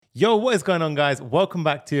Yo, what is going on, guys? Welcome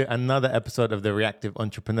back to another episode of The Reactive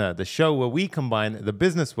Entrepreneur, the show where we combine the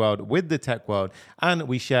business world with the tech world and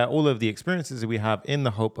we share all of the experiences that we have in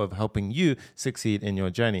the hope of helping you succeed in your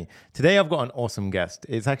journey. Today, I've got an awesome guest.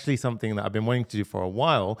 It's actually something that I've been wanting to do for a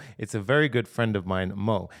while. It's a very good friend of mine,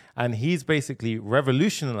 Mo, and he's basically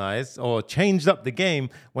revolutionized or changed up the game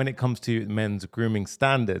when it comes to men's grooming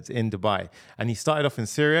standards in Dubai. And he started off in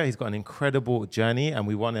Syria. He's got an incredible journey, and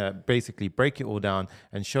we want to basically break it all down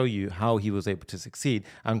and show you how he was able to succeed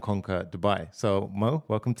and conquer Dubai. So Mo,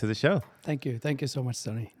 welcome to the show. Thank you. Thank you so much,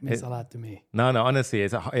 Sonny. It means a lot to me. No, honestly,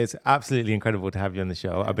 it's absolutely incredible to have you on the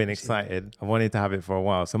show. I've been excited. I wanted to have it for a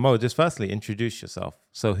while. So Mo, just firstly, introduce yourself.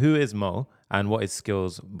 So who is Mo and what is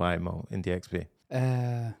Skills by Mo in DXB?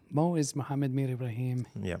 Mo is Mohammed Mir Ibrahim,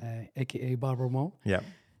 aka Barber Mo. Yeah.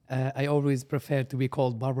 I always prefer to be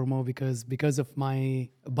called Barber Mo because of my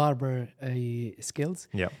barber skills.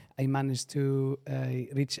 Yeah. I managed to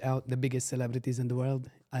reach out the biggest celebrities in the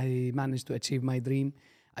world. I managed to achieve my dream.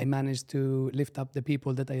 I managed to lift up the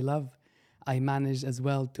people that I love. I managed as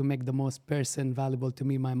well to make the most person valuable to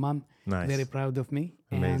me, my mom. Nice. Very proud of me.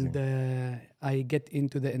 Amazing. And I get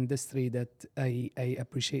into the industry that I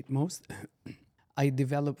appreciate most. I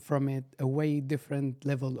developed from it a way different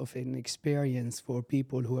level of an experience for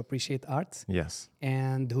people who appreciate art. Yes.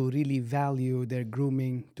 And who really value their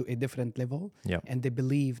grooming to a different level. Yeah. And they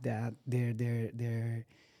believe that their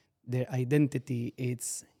identity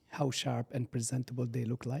is how sharp and presentable they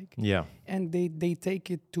look like. Yeah. And they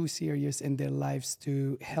take it too serious in their lives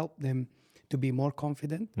to help them to be more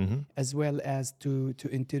confident, as well as to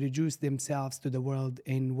introduce themselves to the world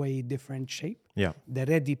in way different shape. Yeah. The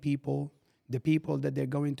ready people, the people that they're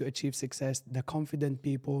going to achieve success, the confident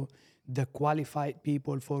people, the qualified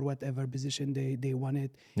people for whatever position they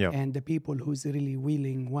wanted, and the people who's really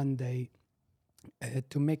willing one day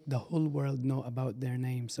to make the whole world know about their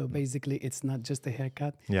name. So basically, it's not just a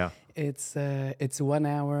haircut. Yeah. It's 1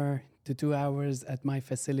 hour to 2 hours at my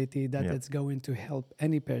facility that it's going to help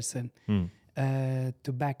any person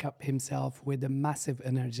to back up himself with a massive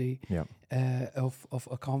energy of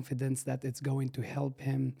a confidence that it's going to help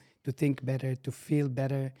him to think better, to feel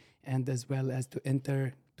better, and as well as to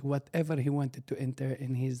enter to whatever he wanted to enter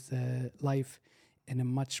in his life in a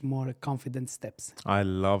much more confident steps. I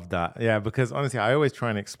love that. Yeah, because honestly, I always try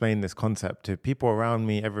and explain this concept to people around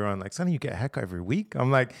me, everyone like, Sonny, you get a haircut every week?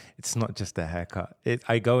 I'm like, it's not just a haircut.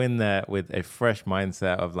 I go in there with a fresh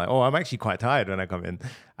mindset of like, oh, I'm actually quite tired when I come in.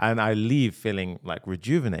 And I leave feeling like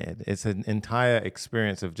rejuvenated. It's an entire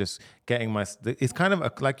experience of just getting it's kind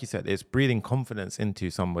of, like you said, it's breathing confidence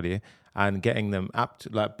into somebody and getting them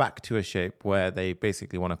back to a shape where they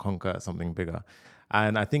basically want to conquer something bigger.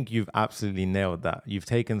 And I think you've absolutely nailed that. You've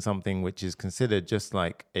taken something which is considered just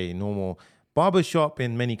like a normal barbershop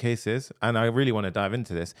in many cases. And I really want to dive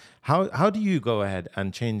into this. How do you go ahead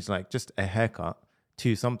and change like just a haircut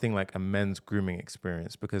to something like a men's grooming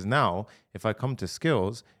experience? Because now, if I come to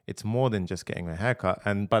Skills, it's more than just getting a haircut.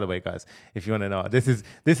 And by the way, guys, if you want to know, this is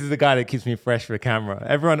the guy that keeps me fresh for camera.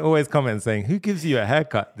 Everyone always comments saying, who gives you a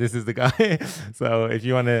haircut? This is the guy. So if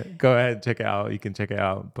you want to go ahead and check it out, you can check it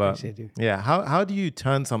out. But yeah, how do you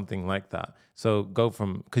turn something like that? So go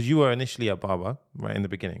from, because you were initially a barber, right, in the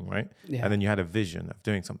beginning, right? Yeah. And then you had a vision of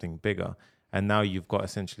doing something bigger. And now you've got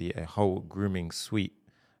essentially a whole grooming suite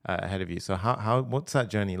ahead of you. So what's that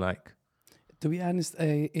journey like? To be honest,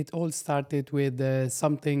 it all started with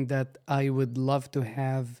something that I would love to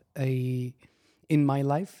have in my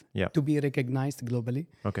life to be recognized globally.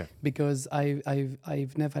 Okay. Because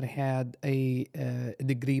I've never had a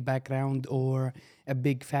degree background or a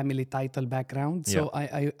big family title background. So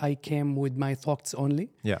I came with my thoughts only.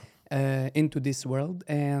 Yeah. Into this world,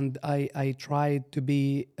 and I tried to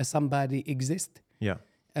be somebody exist. Yeah.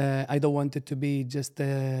 I don't want it to be just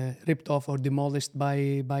ripped off or demolished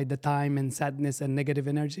by the time and sadness and negative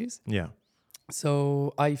energies. Yeah.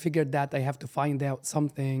 So I figured that I have to find out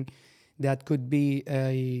something that could be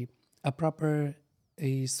a proper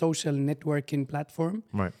social networking platform.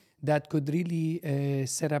 Right. That could really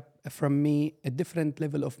set up from me a different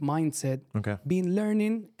level of mindset. Okay. Being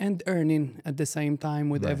learning and earning at the same time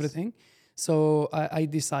with everything. So I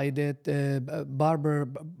decided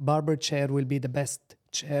barber chair will be the best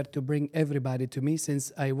chair to bring everybody to me,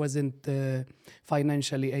 since I wasn't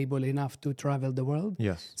financially able enough to travel the world.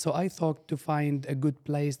 Yes. So I thought to find a good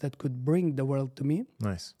place that could bring the world to me.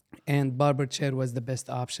 Nice. And barber chair was the best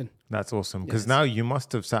option. That's awesome. Because now you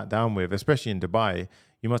must have sat down with, especially in Dubai,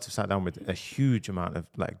 you must have sat down with a huge amount of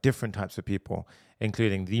like different types of people,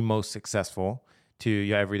 including the most successful to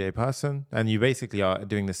your everyday person. And you basically are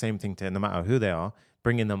doing the same thing to no matter who they are,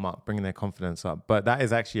 bringing them up, bringing their confidence up. But that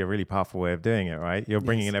is actually a really powerful way of doing it, right? You're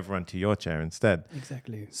bringing in everyone to your chair instead.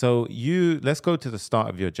 Exactly. So let's go to the start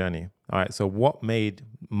of your journey. All right. So what made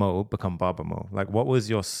Mo become Barber Mo? Like, what was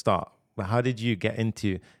your start? How did you get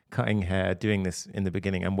into cutting hair, doing this in the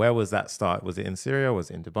beginning? And where was that start? Was it in Syria?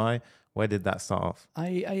 Was it in Dubai? Where did that start off?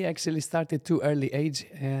 I actually started too early age.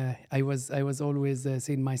 I was always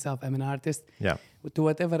seeing myself, I'm an artist. Yeah. To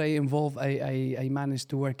whatever I involve, I managed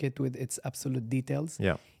to work it with its absolute details.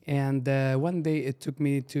 Yeah. And one day it took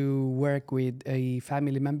me to work with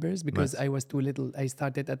family members because I was too little. I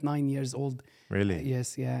started at 9 years old. Really?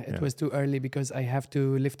 Yes, yeah. It was too early because I have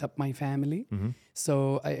to lift up my family.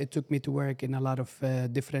 So it took me to work in a lot of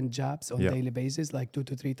different jobs on daily basis, like 2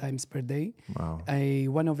 to 3 times per day. Wow.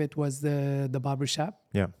 One of it was the barber shop.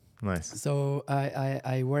 Yeah. Nice. So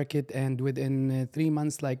I work it, and within 3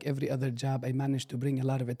 months, like every other job, I managed to bring a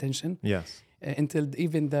lot of attention. Yes. Until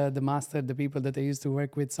even the master, the people that I used to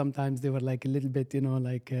work with, sometimes they were like a little bit,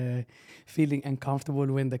 feeling uncomfortable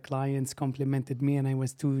when the clients complimented me and I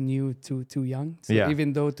was too new, too young. So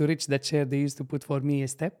even though to reach that chair, they used to put for me a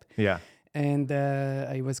step. Yeah. And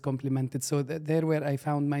I was complimented. So there where I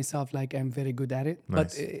found myself, like I'm very good at it. Nice.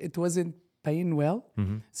 But it wasn't paying well.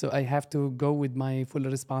 So I have to go with my full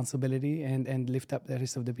responsibility and lift up the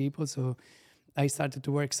rest of the people. So I started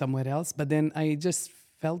to work somewhere else. But then I just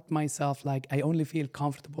felt myself like I only feel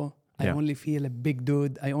comfortable. I only feel a big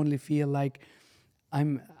dude. I only feel like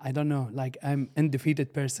I'm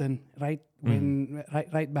undefeated person, right?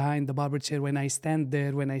 Right behind the barber chair, when I stand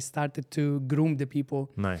there, when I started to groom the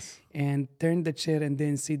people. Nice. And turn the chair and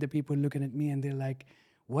then see the people looking at me and they're like,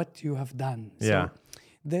 what you have done. Yeah. So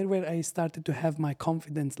there where I started to have my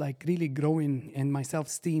confidence like really growing and my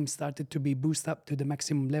self-esteem started to be boosted up to the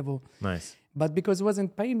maximum level. Nice. But because it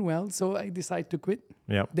wasn't paying well, so I decided to quit.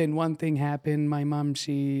 Yeah. Then one thing happened. My mom,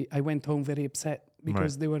 I went home very upset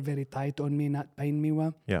because they were very tight on me, not paying me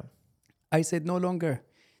well. Yeah. I said, no longer.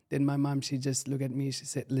 Then my mom, she just looked at me. She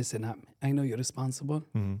said, listen up. I know you're responsible.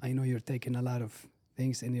 I know you're taking a lot of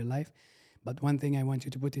things in your life. But one thing I want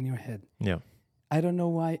you to put in your head. Yeah. I don't know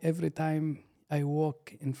why every time I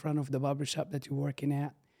walk in front of the barber shop that you're working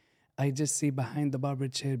at, I just see behind the barber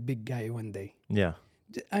chair, big guy one day. Yeah.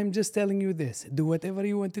 I'm just telling you this. Do whatever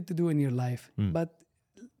you wanted to do in your life, but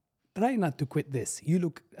try not to quit this.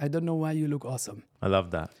 I don't know why you look awesome. I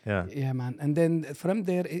love that. Yeah. Yeah, man. And then from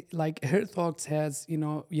there, like her thoughts has,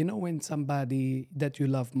 when somebody that you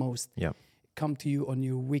love most come to you on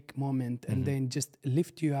your weak moment and then just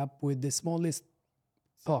lift you up with the smallest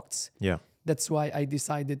thoughts. Yeah. That's why I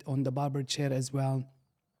decided on the barber chair as well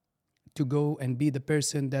to go and be the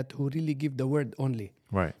person who really give the word only.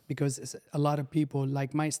 Right. Because a lot of people,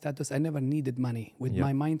 like my status, I never needed money. With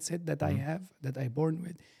my mindset that I have, that I born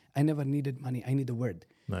with, I never needed money. I need a word.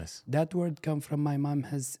 Nice. That word come from my mom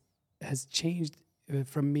has changed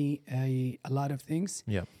from me a lot of things.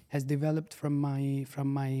 Yeah. Has developed from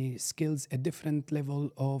my skills a different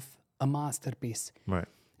level of a masterpiece. Right.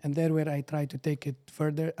 And there where I try to take it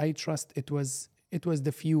further, I trust it was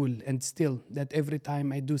the fuel, and still that every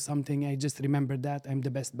time I do something, I just remember that I'm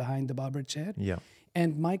the best behind the barber chair. Yeah.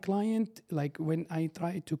 And my client, like when I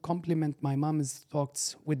try to complement my mom's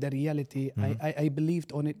thoughts with the reality, I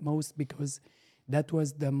believed on it most because that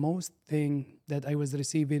was the most thing that I was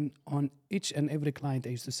receiving on each and every client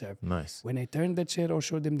I used to serve. Nice. When I turned the chair or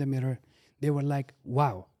showed them the mirror, they were like,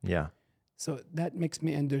 wow. Yeah. So that makes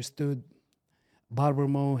me understood Barber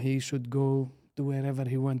Mo, he should go to wherever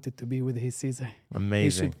he wanted to be with his Caesar. Amazing. He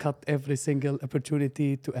should cut every single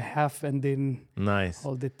opportunity to a half and then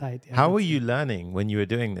hold it tight. Yeah, how were you learning when you were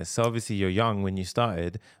doing this? So obviously you're young when you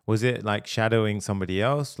started. Was it like shadowing somebody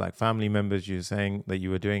else, like family members you were saying that you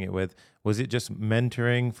were doing it with? Was it just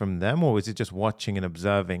mentoring from them, or was it just watching and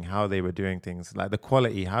observing how they were doing things? Like the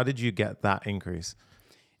quality, how did you get that increase?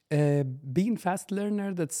 Being fast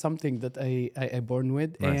learner, that's something that I born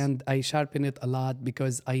with. Nice. And I sharpen it a lot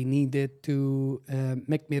because I needed to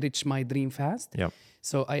make me reach my dream fast. Yep.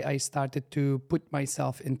 So I started to put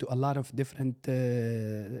myself into a lot of different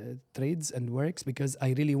trades and works because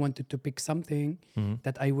I really wanted to pick something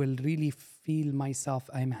that I will really feel myself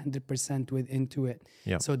I'm 100% into it.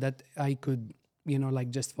 Yep. So that I could,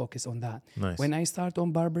 just focus on that. Nice. When I start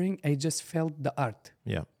on barbering, I just felt the art.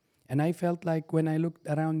 Yeah. And I felt like when I looked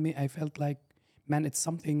around me, I felt like, man, it's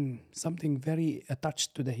something very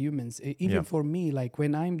attached to the humans. Even for me, like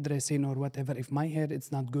when I'm dressing or whatever, if my hair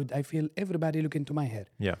it's not good, I feel everybody look into my hair.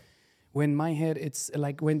 Yeah. When my hair, it's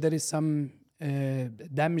like when there is some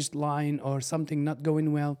damaged line or something not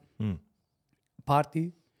going well,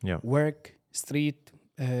 party, work, street,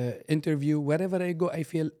 interview, wherever I go, I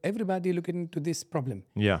feel everybody looking into this problem.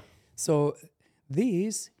 Yeah. So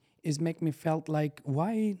this is make me felt like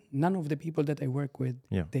why none of the people that I work with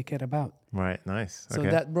they care about. Right, nice. So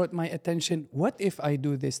that brought my attention. What if I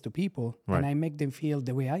do this to people and I make them feel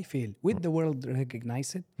the way I feel? Would the world recognize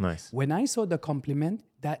it? Nice. When I saw the compliment,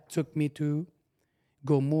 that took me to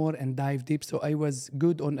go more and dive deep. So I was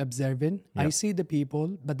good on observing. I see the people,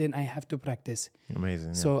 but then I have to practice.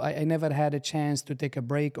 Amazing. So I never had a chance to take a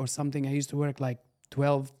break or something. I used to work like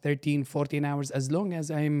 12, 13, 14 hours as long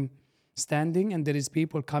as I'm standing and there is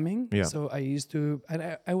people coming. So I used to,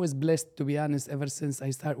 and I was blessed, to be honest, ever since I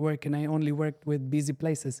started working. I only worked with busy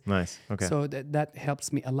places. Nice. Okay. So that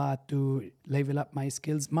helps me a lot to level up my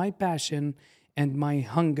skills, my passion, and my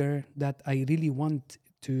hunger that I really want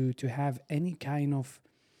to have any kind of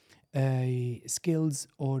skills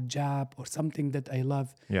or job or something that I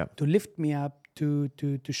love to lift me up, to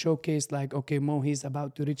showcase like, okay, Mo, he's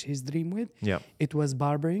about to reach his dream with. It was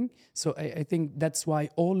barbering. So I think that's why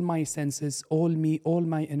all my senses, all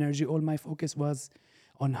my energy, all my focus was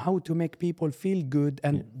on how to make people feel good.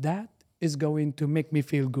 And that is going to make me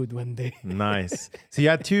feel good one day. Nice. So you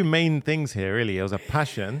had two main things here, really. It was a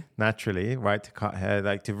passion, naturally, right, to cut hair,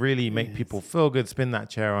 like to really make people feel good, spin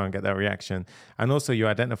that chair on, get that reaction. And also you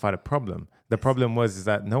identified a problem. The problem is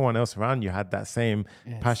that no one else around you had that same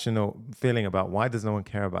passionate feeling about why does no one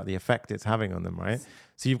care about the effect it's having on them, right?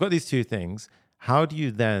 So you've got these two things. How do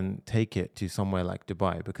you then take it to somewhere like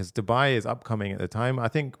Dubai? Because Dubai is upcoming at the time. I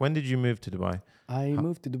think, when did you move to Dubai? I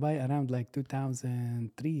moved to Dubai around like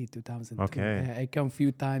 2003, 2002. Okay. I come a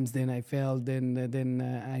few times, then I failed, then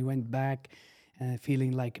I went back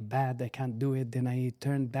feeling like bad, I can't do it. Then I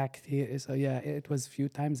turned back here. So yeah, it was a few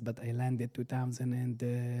times, but I landed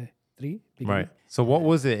 2003. Right. So what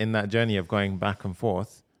was it in that journey of going back and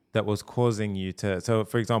forth that was causing you to, so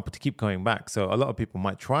for example, to keep going back? So a lot of people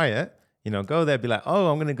might try it, go there, be like,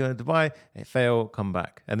 oh, I'm going to go to Dubai, fail, come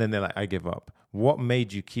back. And then they're like, I give up. What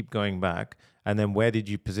made you keep going back? And then where did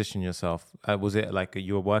you position yourself? Was it like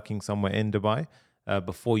you were working somewhere in Dubai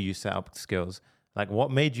before you set up skills? Like,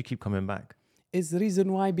 what made you keep coming back? It's the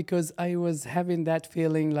reason why, because I was having that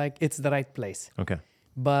feeling like it's the right place. Okay.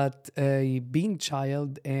 But being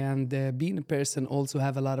child and being a person also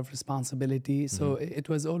have a lot of responsibility. So it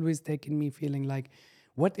was always taking me feeling like,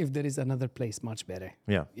 what if there is another place much better?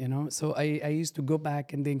 Yeah. So I used to go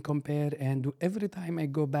back and then compare. And every time I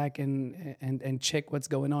go back and check what's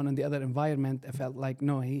going on in the other environment, I felt like,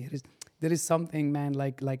 no, there is something, man,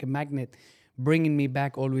 like a magnet bringing me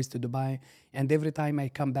back always to Dubai. And every time I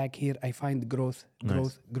come back here, I find growth.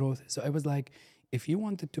 So I was like, if you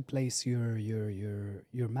wanted to place your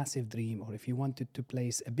massive dream, or if you wanted to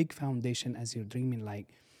place a big foundation as you're dreaming, like,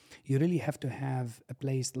 you really have to have a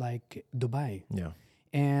place like Dubai. Yeah.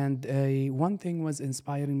 And one thing was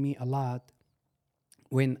inspiring me a lot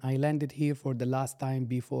when I landed here for the last time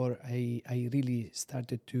before I really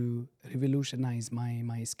started to revolutionize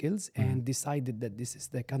my skills and decided that this is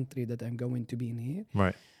the country that I'm going to be in here.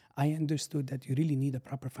 Right. I understood that you really need a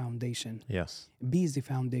proper foundation. Yes. Busy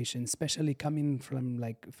foundation, especially coming from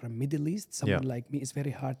Middle East. Someone like me, it's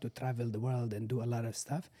very hard to travel the world and do a lot of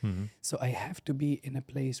stuff. So I have to be in a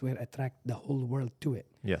place where I attract the whole world to it.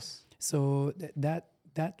 Yes. So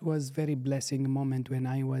that was very blessing moment when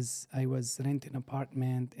I was renting an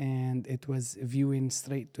apartment and it was viewing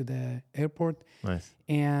straight to the airport. Nice.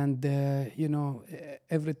 And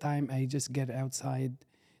every time I just get outside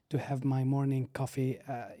to have my morning coffee,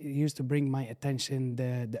 it used to bring my attention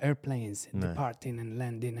the airplanes departing and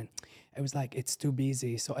landing, and I was like, it's too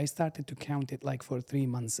busy. So I started to count it like for 3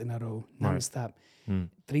 months in a row, nonstop.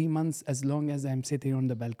 3 months as long as I'm sitting on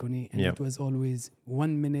the balcony, and it was always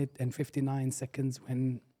 1 minute and 59 seconds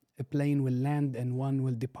when a plane will land and one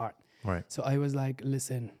will depart. Right. So I was like,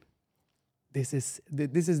 listen, this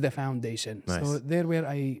is the foundation. Nice. So there where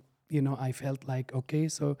I felt like, okay,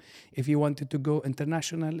 so if you wanted to go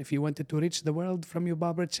international, if you wanted to reach the world from your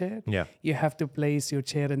barber chair, you have to place your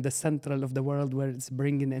chair in the central of the world where it's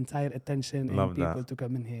bringing entire attention and people to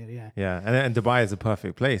come in here. Yeah. And Dubai is a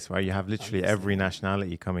perfect place, right? You have literally every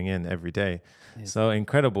nationality coming in every day. Yes. So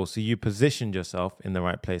incredible. So you positioned yourself in the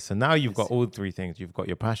right place. So now you've got all three things. You've got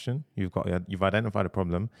your passion, you've identified a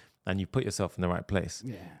problem, and you've put yourself in the right place.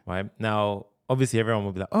 Yeah. Right? Now, obviously, everyone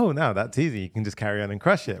will be like, oh, no, that's easy. You can just carry on and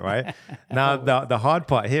crush it, right? Now, the hard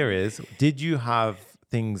part here is, did you have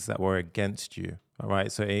things that were against you? All right.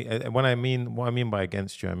 So what I mean by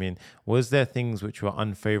against you, I mean, was there things which were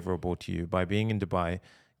unfavorable to you by being in Dubai,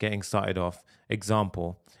 getting started off?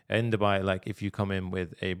 Example, in Dubai, like if you come in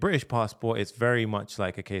with a British passport, it's very much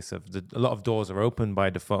like a case of a lot of doors are open by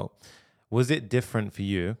default. Was it different for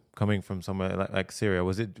you coming from somewhere like Syria?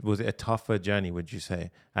 Was it a tougher journey, would you say?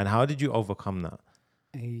 And how did you overcome that?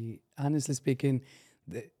 honestly speaking,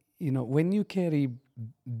 when you carry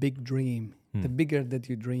big dream, the bigger that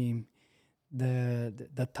you dream,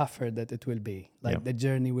 the tougher that it will be. Like the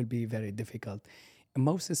journey will be very difficult.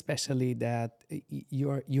 Most especially that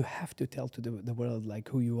you have to tell to the world like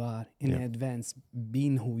who you are in advance,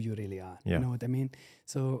 being who you really are. You know what I mean?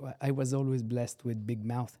 So I was always blessed with big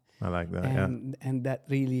mouth. I like that. And that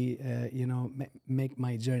really make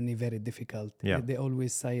my journey very difficult. They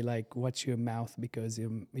always say like, watch your mouth, because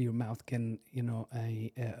your mouth can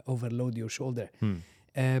overload your shoulder.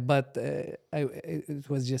 But it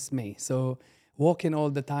was just me. So walking all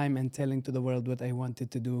the time and telling to the world what I wanted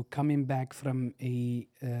to do, coming back from a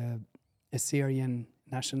Syrian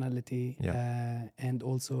nationality and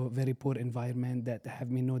also very poor environment that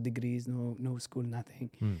have me no degrees, no school,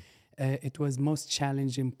 nothing. It was most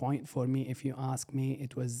challenging point for me. If you ask me,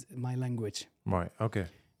 it was my language. Right. Okay.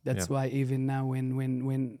 That's why even now,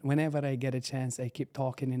 whenever I get a chance, I keep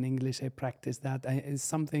talking in English. I practice that. It's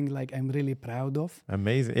something like I'm really proud of.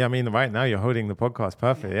 Amazing. Yeah, I mean, right now you're holding the podcast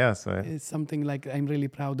perfect. Yeah. So it's something like I'm really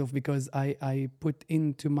proud of, because I put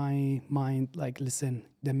into my mind, like, listen,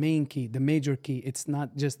 the main key, the major key, it's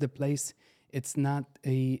not just the place. It's not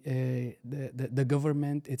the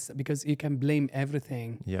government. It's because you can blame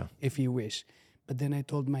everything if you wish. But then I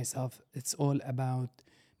told myself, it's all about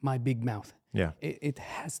my big mouth. Yeah, it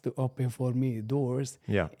has to open for me doors.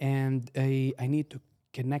 Yeah, and I need to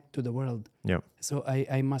connect to the world. Yeah, so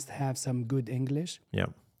I must have some good English. Yeah,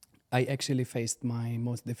 I actually faced my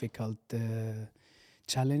most difficult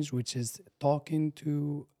challenge, which is talking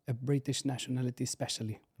to a British nationality,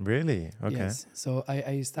 especially. Really? Okay. Yes. So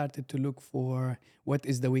I started to look for what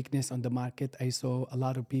is the weakness on the market. I saw a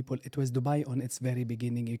lot of people. It was Dubai on its very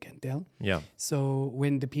beginning, you can tell. Yeah. So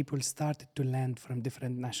when the people started to land from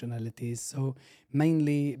different nationalities, so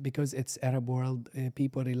mainly because it's Arab world,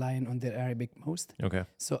 people relying on their Arabic most. Okay.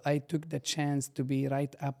 So I took the chance to be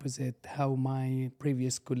right opposite how my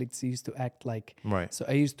previous colleagues used to act like. Right. So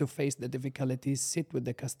I used to face the difficulties, sit with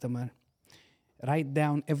the customer, write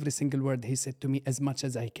down every single word he said to me as much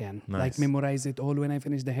as I can. Nice. Like memorize it all. When I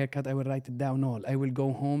finish the haircut, I will write it down all. I will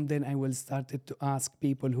go home, then I will start to ask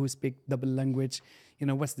people who speak double language,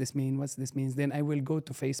 what's this mean? What's this means? Then I will go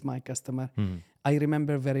to face my customer. I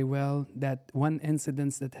remember very well that one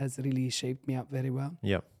incident that has really shaped me up very well.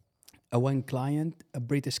 Yeah. One client, a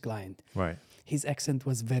British client. Right. His accent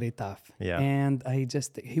was very tough. Yeah. And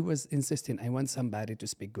he was insisting, I want somebody to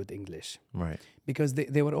speak good English. Right. Because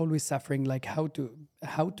they were always suffering, like how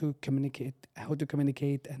to communicate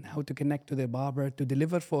and how to connect to their barber to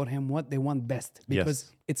deliver for him what they want best.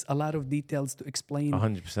 Because it's a lot of details to explain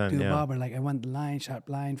 100%, to the barber. Like, I want line, sharp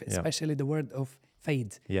line, especially the word of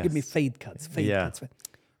fade. Yes. Give me fade cuts. Cuts.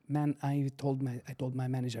 Man, I told my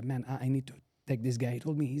manager, man, I need to take this guy. He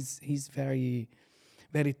told me he's very,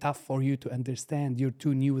 very tough for you to understand. You're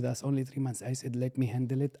too new with us, only 3 months. I said, let me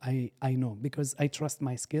handle it. I know, because I trust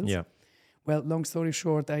my skills. Yeah. Well, long story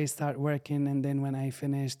short, I start working, and then when I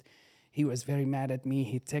finished, he was very mad at me.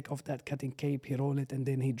 He take off that cutting cape, he roll it, and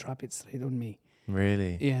then he drop it straight on me.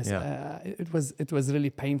 Really? Yes. Yeah. It was really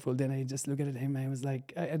painful. Then I just look at him. I was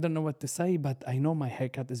like, I don't know what to say, but I know my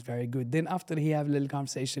haircut is very good. Then after he have a little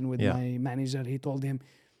conversation with my manager, he told him,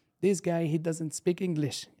 this guy, he doesn't speak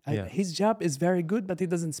English. His job is very good, but he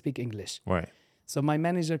doesn't speak English. Right. So my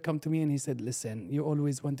manager come to me and he said, listen, you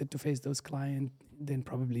always wanted to face those clients, then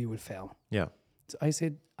probably you will fail. Yeah. So I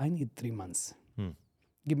said, I need 3 months.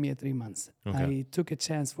 Give me 3 months. Okay. I took a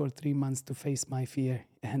chance for 3 months to face my fear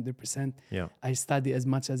 100%. Yeah. I studied as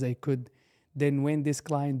much as I could. Then when this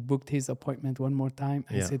client booked his appointment one more time,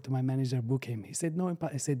 I said to my manager, book him. He said, no,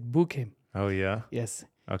 I said, book him. Oh, yeah? Yes.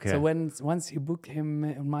 Okay. So once he booked him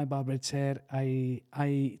in my barber chair,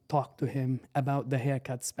 I talked to him about the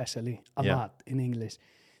haircut, especially a lot in English.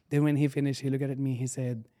 Then when he finished, he looked at me. He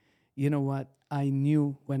said, "You know what? I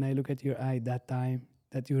knew when I look at your eye that time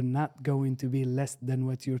that you're not going to be less than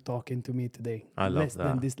what you're talking to me today. I love less that.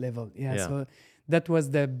 than this level." Yeah. So that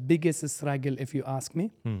was the biggest struggle, if you ask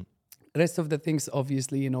me. Rest of the things,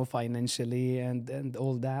 obviously, financially and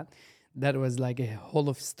all that. That was like a whole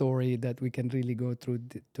of story that we can really go through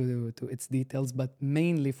to its details. But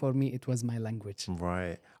mainly for me, it was my language.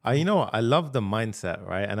 Right. I love the mindset,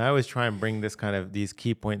 right? And I always try and bring these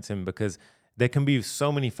key points in, because there can be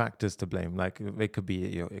so many factors to blame. Like it could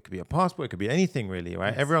be, it could be a passport, it could be anything really,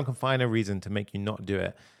 right? Yes. Everyone can find a reason to make you not do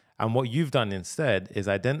it. And what you've done instead is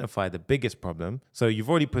identify the biggest problem. So you've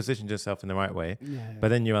already positioned yourself in the right way. Yeah. But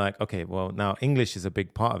then you're like, okay, well, now English is a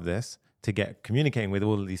big part of this, to get communicating with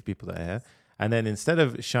all of these people that are here. And then instead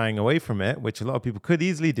of shying away from it, which a lot of people could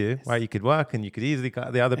easily do, right? You could work and you could easily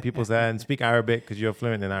cut the other people's hair and speak Arabic because you're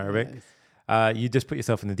fluent in Arabic. you just put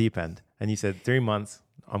yourself in the deep end and you said 3 months,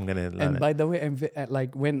 I'm going to learn And it. by the way,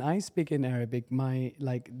 like when I speak in Arabic,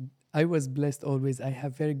 I was blessed always. I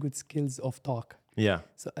have very good skills of talk. Yeah.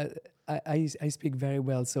 So I speak very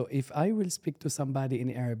well. So if I will speak to somebody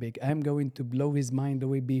in Arabic, I'm going to blow his mind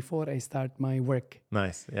away before I start my work.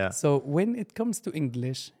 Nice. Yeah. So when it comes to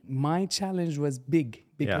English, my challenge was big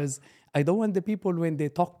because I don't want the people when they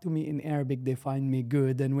talk to me in Arabic, they find me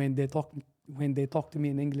good. And when they talk to me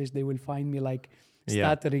in English, they will find me like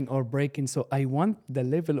stuttering or breaking. So I want the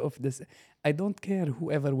level of this. I don't care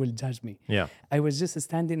whoever will judge me. Yeah. I was just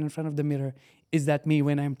standing in front of the mirror. Is that me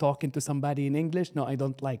when I'm talking to somebody in English? No, I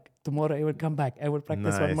don't like. Tomorrow I will come back. I will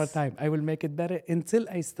practice one more time. I will make it better until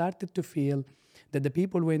I started to feel that the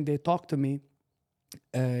people, when they talk to me,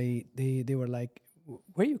 they were like,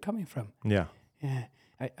 where are you coming from? Yeah. Yeah.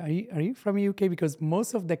 Are you from UK? Because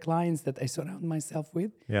most of the clients that I surround myself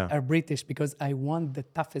with are British because I want the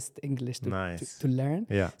toughest English to learn.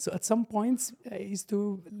 Yeah. So at some points, I used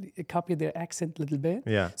to copy their accent a little bit.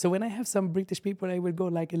 Yeah. So when I have some British people, I will go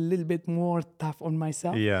like a little bit more tough on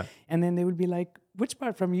myself. Yeah. And then they will be like, which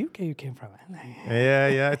part from UK you came from?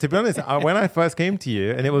 Yeah. To be honest, when I first came to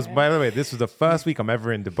you, and it was, by the way, this was the first week I'm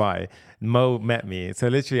ever in Dubai, Mo met me. So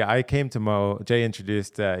literally I came to Mo, Jay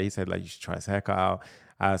introduced, he said like, you should try this haircut out.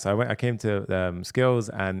 So I came to Skills,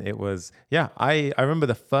 and it was, I remember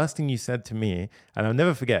the first thing you said to me, and I'll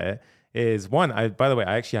never forget it, is one, by the way,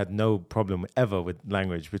 I actually had no problem ever with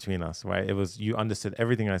language between us, right? It was, you understood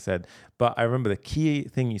everything I said. But I remember the key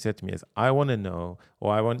thing you said to me is, I want to know,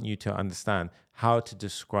 or I want you to understand how to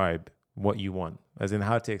describe what you want, as in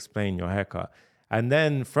how to explain your haircut. And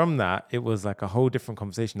then from that, it was like a whole different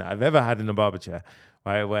conversation that I've ever had in a barber chair,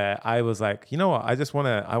 right? Where I was like, you know what?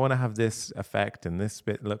 I want to have this effect and this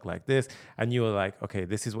bit look like this. And you were like, okay,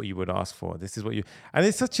 this is what you would ask for. This is what and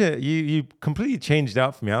it's such you completely changed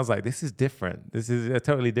out for me. I was like, this is different. This is a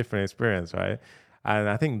totally different experience, right? And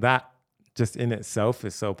I think that just in itself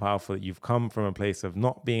is so powerful that you've come from a place of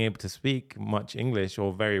not being able to speak much English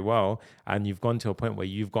or very well, and you've gone to a point where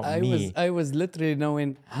you've got me. I was literally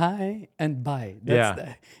knowing hi and bye.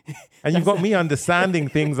 And you've got me understanding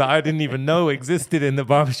things that I didn't even know existed in the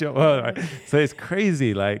barbershop world. Right? So it's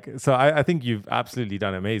crazy. So I think you've absolutely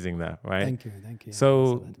done amazing there, right? Thank you.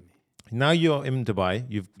 So now you're in Dubai.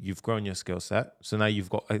 You've grown your skill set. So now you've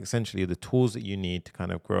got essentially the tools that you need to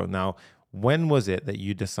kind of grow. Now, when was it that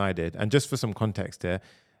you decided, and just for some context here,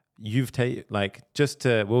 you've taken,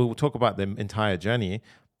 we'll talk about the entire journey,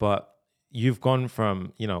 but you've gone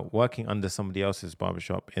from, working under somebody else's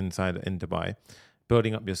barbershop in Dubai,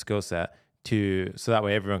 building up your skill set so that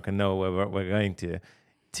way everyone can know where we're going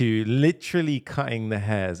to literally cutting the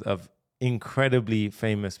hairs of incredibly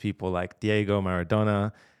famous people like Diego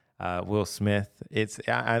Maradona, Will Smith.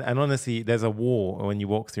 And honestly, there's a wall when you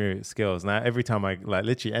walk through Skills. Now, every time I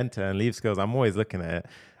literally enter and leave Skills, I'm always looking at it,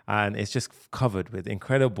 and it's just covered with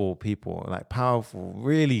incredible people, like powerful,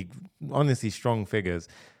 really, honestly strong figures.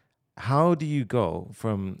 How do you go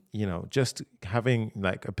from, just having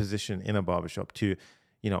like a position in a barbershop to,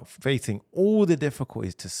 facing all the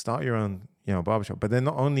difficulties to start your own, barbershop, but then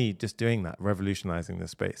not only just doing that, revolutionizing the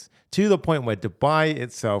space to the point where Dubai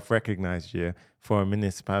itself recognized you for a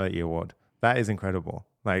municipality award? That is incredible.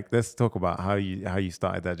 Like, let's talk about how you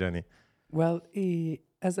started that journey. Well,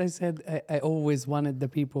 as I said, I always wanted the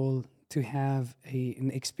people to have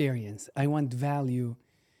an experience. I want value,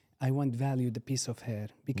 the piece of hair,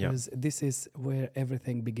 because this is where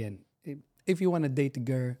everything began. If you want to date a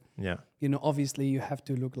girl, obviously you have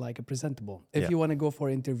to look like a presentable. If you want to go for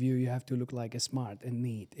an interview, you have to look like a smart and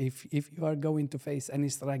neat. If you are going to face any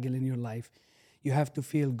struggle in your life, you have to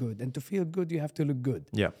feel good. And to feel good, you have to look good.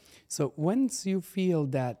 Yeah. So once you feel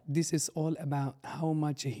that this is all about how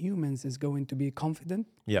much humans is going to be confident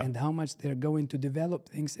and how much they're going to develop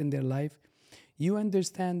things in their life, you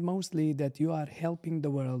understand mostly that you are helping the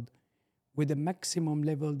world with the maximum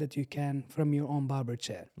level that you can from your own barber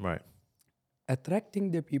chair. Right.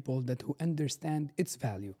 Attracting the people who understand its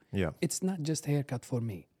value. Yeah. It's not just haircut for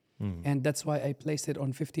me. Mm-hmm. And that's why I placed it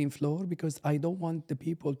on 15th floor, because I don't want the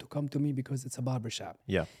people to come to me because it's a barbershop.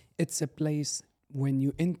 Yeah. It's a place, when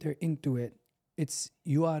you enter into it,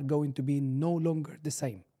 you are going to be no longer the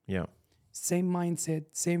same. Yeah. Same mindset,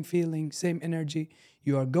 same feeling, same energy.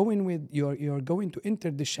 You're going to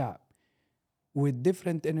enter the shop with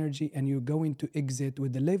different energy, and you're going to exit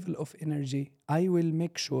with the level of energy. I will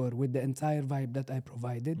make sure with the entire vibe that I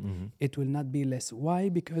provided, it will not be less. Why?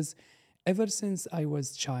 Because ever since I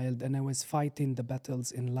was a child and I was fighting the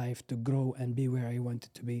battles in life to grow and be where I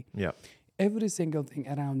wanted to be, every single thing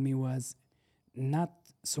around me was not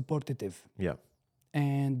supportive. Yeah.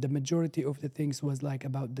 And the majority of the things was like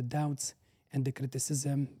about the doubts and the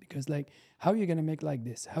criticism, because like, how are you going to make like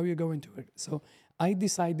this? How are you going to work? So I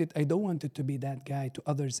decided I don't want it to be that guy to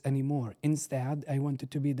others anymore. Instead, I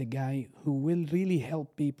wanted to be the guy who will really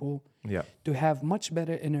help people to have much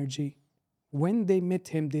better energy. When they meet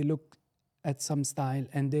him, they look at some style,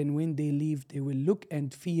 and then when they leave, they will look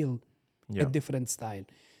and feel a different style.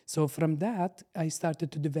 So from that, I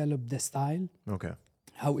started to develop the style. Okay.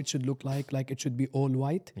 How it should look like it should be all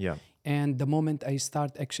white. Yeah. And the moment I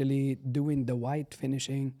start actually doing the white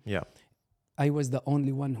finishing, I was the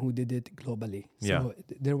only one who did it globally. So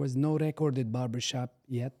there was no recorded barbershop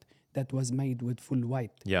yet that was made with full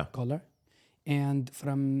white color. And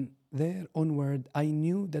from there onward, I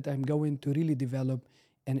knew that I'm going to really develop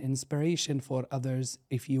an inspiration for others.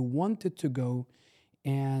 If you wanted to go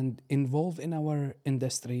and involve in our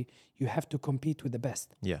industry, you have to compete with the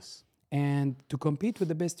best. Yes. And to compete with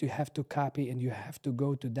the best, you have to copy and you have to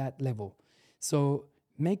go to that level. So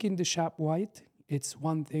making the shop white, it's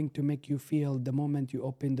one thing to make you feel the moment you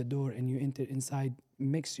open the door and you enter inside,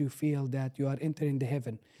 makes you feel that you are entering the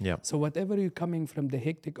heaven. Yeah. So whatever you're coming from, the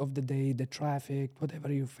hectic of the day, the traffic,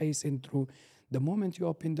 whatever you're facing through, the moment you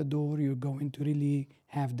open the door, you're going to really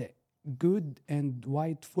have the good and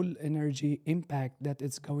white full energy impact that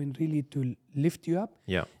it's going really to lift you up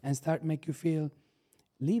and start make you feel,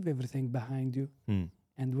 leave everything behind you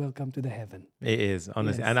and welcome to the heaven. It is,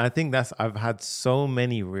 honestly. Yes. And I think I've had so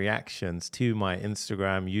many reactions to my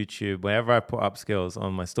Instagram, YouTube, wherever I put up skills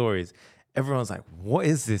on my stories. Everyone's like, what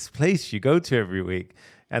is this place you go to every week?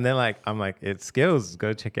 And then I'm like, it's skills,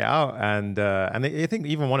 go check it out. And I think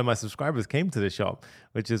even one of my subscribers came to the shop,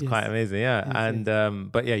 which is quite amazing. Yeah. Yes,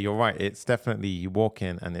 and, but yeah, you're right. It's definitely, you walk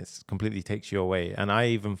in and it's completely takes you away. And I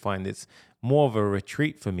even find it's more of a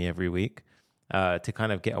retreat for me every week to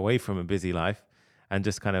kind of get away from a busy life and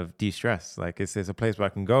just kind of de-stress. Like it's a place where I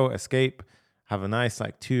can go, escape, have a nice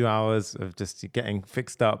 2 hours of just getting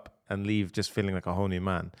fixed up and leave just feeling like a whole new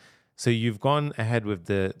man. So you've gone ahead with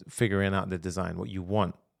the figuring out the design, what you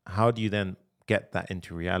want. How do you then get that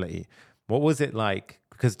into reality? What was it like?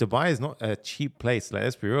 Because Dubai is not a cheap place.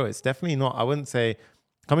 Let's be real. It's definitely not. I wouldn't say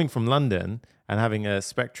coming from London and having a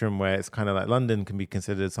spectrum where it's kind of like London can be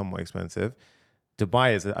considered somewhat expensive.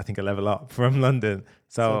 Dubai is, I think, a level up from London.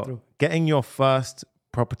 So getting your first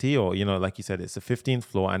property, or, like you said, it's the 15th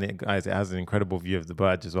floor, and it has an incredible view of the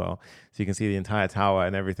Burj as well. So you can see the entire tower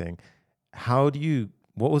and everything.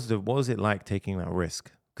 What was it like taking that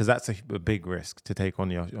risk? Because that's a big risk to take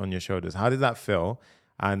on your shoulders. How did that feel?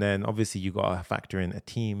 And then obviously you got to factor in a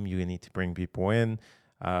team. You need to bring people in.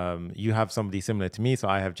 You have somebody similar to me. So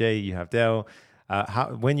I have Jay, you have Dale.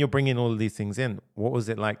 When you're bringing all of these things in, what was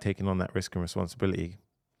it like taking on that risk and responsibility?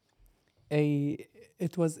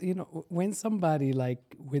 It was, when somebody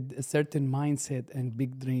with a certain mindset and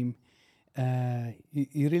big dream,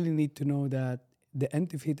 you really need to know that the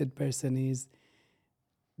undefeated person is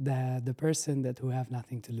the person who have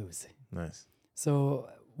nothing to lose. Nice. So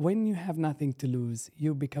when you have nothing to lose,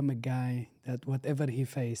 you become a guy that whatever he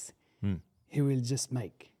face, he will just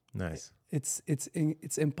make. Nice.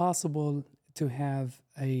 It's impossible to have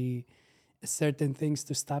a certain things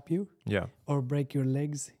to stop you or break your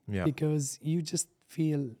legs because you just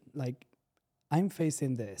feel like I'm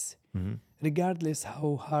facing this. Mm-hmm. Regardless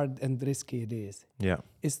how hard and risky it is. Yeah.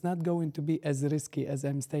 It's not going to be as risky as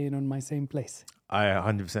I'm staying on my same place. I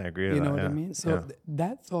 100% agree with that. You know what I mean? So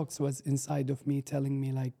that thought was inside of me telling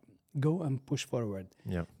me go and push forward.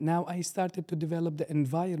 Yeah. Now I started to develop the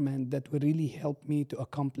environment that would really help me to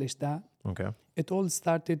accomplish that. Okay. It all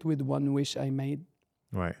started with one wish I made.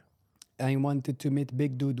 Right. I wanted to meet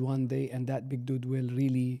big dude one day, and that big dude will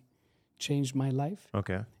really change my life.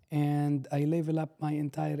 Okay. And I level up my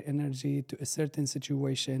entire energy to a certain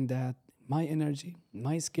situation that my energy,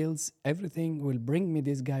 my skills, everything will bring me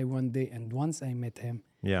this guy one day. And once I met him,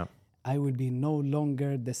 I will be no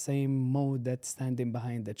longer the same Mo that's standing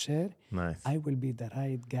behind the chair. Nice. I will be the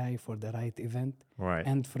right guy for the right event. Right.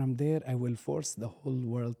 And from there, I will force the whole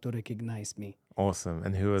world to recognize me. Awesome.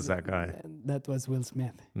 And who was that guy? That was Will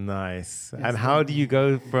Smith. Nice. Yes, and how do you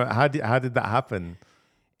go for? How did that happen?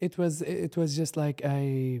 It was just like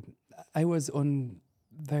I was on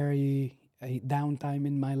very downtime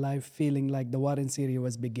in my life, feeling like the war in Syria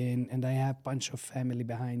was begin, and I have a bunch of family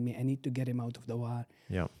behind me. I need to get him out of the war.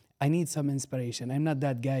 Yeah. I need some inspiration. I'm not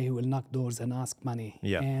that guy who will knock doors and ask money.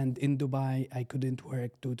 Yeah. And in Dubai, I couldn't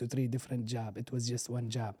work 2 to 3 different jobs. It was just one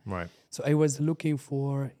job. Right. So I was looking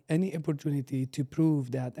for any opportunity to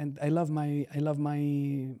prove that. And I love my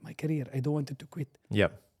career. I don't want it to quit. Yeah.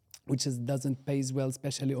 Which doesn't pay well,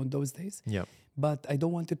 especially on those days. Yeah. But I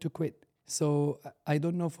don't want it to quit. So I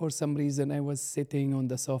don't know, for some reason, I was sitting on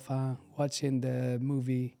the sofa watching the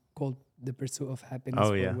movie called The Pursuit of Happiness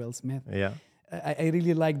for Will Smith. Yeah. I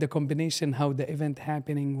really like the combination, how the event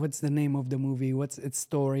happening, what's the name of the movie, what's its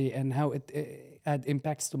story, and how it had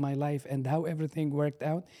impacts to my life, and how everything worked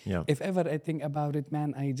out. Yeah. If ever I think about it,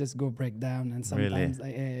 man, I just go break down, and sometimes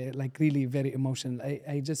I like really very emotional.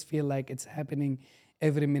 I just feel like it's happening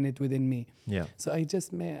every minute within me. Yeah. So I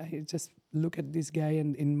just look at this guy,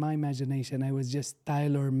 and in my imagination, I was just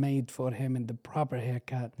tailor-made for him, and the proper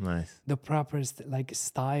haircut, the proper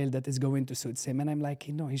style that is going to suit him. And I'm like,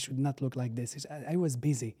 he should not look like this. I was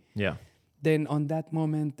busy. Yeah. Then on that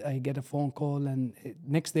moment, I get a phone call, and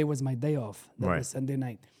next day was my day off. That was Sunday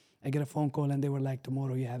night. I get a phone call, and they were like,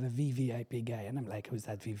 tomorrow you have a VVIP guy. And I'm like, who's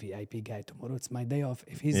that VVIP guy? Tomorrow it's my day off.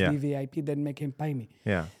 If he's VVIP, then make him pay me.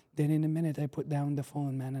 Yeah. Then in a minute, I put down the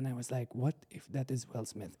phone, man, and I was like, what if that is Will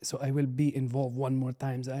Smith? So I will be involved one more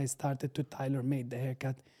time. So I started to tailor-made the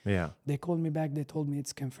haircut. Yeah. They called me back. They told me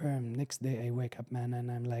it's confirmed. Next day, I wake up, man,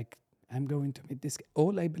 and I'm like, I'm going to meet this guy.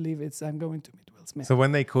 All I believe is I'm going to meet Will Smith. So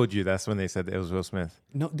when they called you, that's when they said it was Will Smith?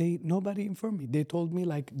 No, nobody informed me. They told me,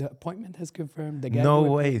 like, the appointment has confirmed. The guy no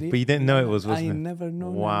way. But you didn't know it was Will Smith? I never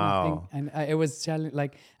know. Wow. Nothing. And I was challenged.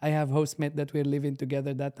 Like, I have housemate that we're living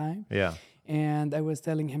together that time. Yeah. And I was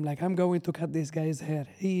telling him, like, I'm going to cut this guy's hair.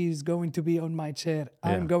 He's going to be on my chair.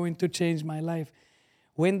 I'm going to change my life.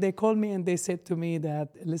 When they called me and they said to me that,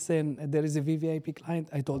 listen, there is a VVIP client,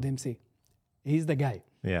 I told him, see, he's the guy.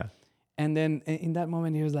 Yeah. And then in that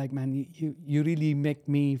moment, he was like, man, you really make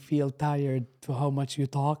me feel tired to how much you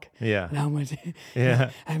talk. Yeah. And how much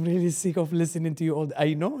I'm really sick of listening to you all.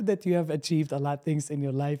 I know that you have achieved a lot of things in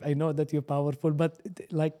your life. I know that you're powerful, but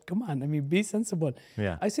like, come on, I mean, be sensible.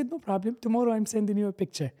 Yeah. I said, no problem. Tomorrow I'm sending you a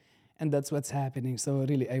picture. And that's what's happening. So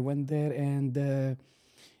really, I went there, and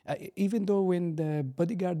even though when the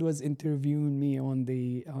bodyguard was interviewing me on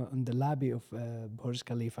the lobby of Burj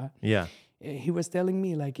Khalifa, he was telling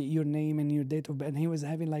me, like, your name and your date of birth, and he was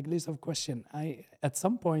having like list of questions. At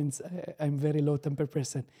some points, I'm very low temper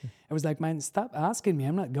person. I was like, man, stop asking me.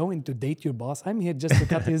 I'm not going to date your boss. I'm here just to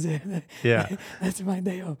cut his hair. Yeah. That's my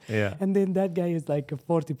day off. Yeah. And then that guy is like a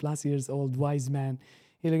 40 plus years old, wise man.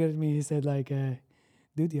 He looked at me, he said like,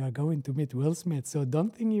 dude, you are going to meet Will Smith, so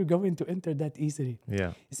don't think you're going to enter that easily.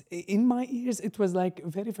 Yeah. In my ears, it was like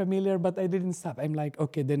very familiar, but I didn't stop. I'm like,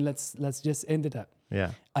 okay, then let's just end it up.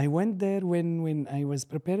 Yeah. I went there when I was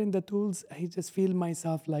preparing the tools. I just feel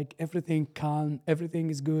myself like everything calm, everything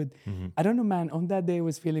is good. Mm-hmm. I don't know, man. On that day, I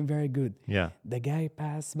was feeling very good. Yeah. The guy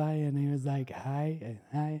passed by and he was like, hi.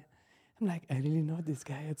 I'm like, I really know this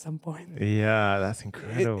guy at some point. Yeah, that's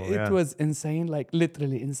incredible. It was insane, like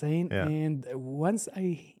literally insane. Yeah. And once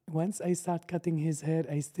I start cutting his hair,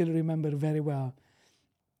 I still remember very well.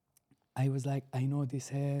 I was like, I know this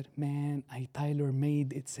hair, man. I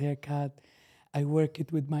tailor-made its haircut. I work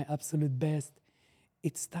it with my absolute best.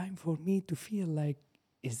 It's time for me to feel like,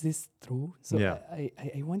 is this true? So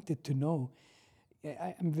I wanted to know.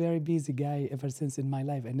 I'm a very busy guy ever since in my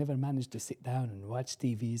life. I never managed to sit down and watch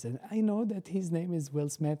TVs. And I know that his name is Will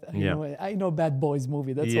Smith. I know Bad Boys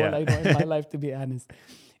movie. That's all I know in my life, to be honest.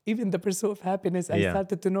 Even The Pursuit of Happiness, I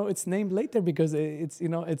started to know its name later because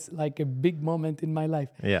it's like a big moment in my life.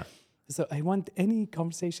 Yeah. So I want any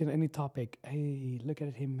conversation, any topic. I look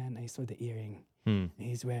at him, man. I saw the earring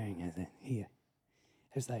he's wearing. I said, here.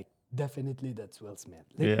 I was like, definitely that's Will Smith.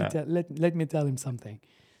 Let me tell him something.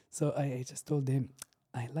 So I just told him,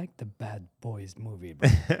 I like the Bad Boys movie, bro.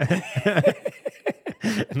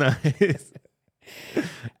 Nice.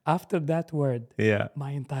 After that word,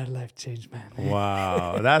 my entire life changed, man.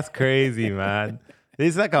 Wow, that's crazy, man.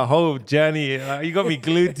 It's like a whole journey. You got me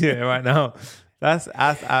glued to it right now. That's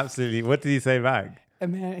absolutely. What did he say back?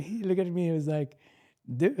 Man, he looked at me. He was like,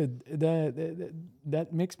 dude,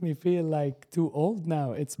 that makes me feel like too old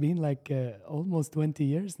now. It's been like almost 20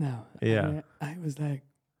 years now. Yeah. I was like,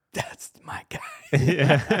 that's my guy.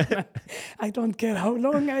 Yeah. I don't care how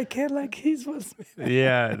long. I care like he's Will Smith.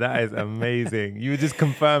 Yeah, that is amazing. You were just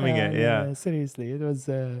confirming it. Yeah. Seriously, it was.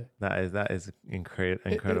 That is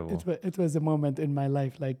incredible. It was a moment in my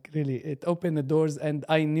life. Like really, it opened the doors, and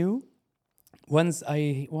I knew once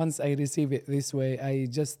I receive it this way, I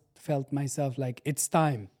just felt myself like it's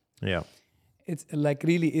time. Yeah. It's like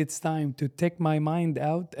really, it's time to take my mind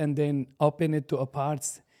out and then open it to a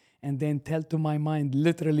parts. And then tell to my mind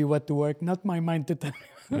literally what to work, not my mind to tell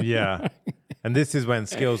me. Yeah. And this is when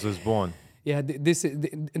Skills was born. Yeah, this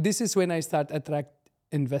is when I start attract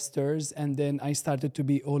investors, and then I started to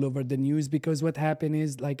be all over the news because what happened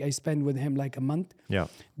is like I spent with him like a month. Yeah.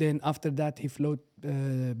 Then after that he flew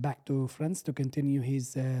back to France to continue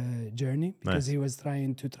his journey because he was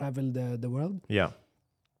trying to travel the world. Yeah.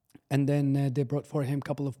 And then they brought for him a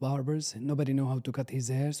couple of barbers. Nobody knew how to cut his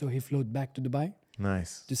hair, so he flew back to Dubai.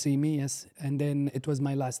 Nice. To see me, yes. And then it was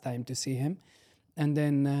my last time to see him. And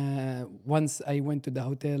then once I went to the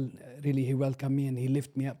hotel, really he welcomed me and he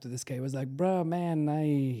lifted me up to the sky. He was like, bro, man,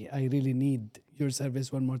 I really need your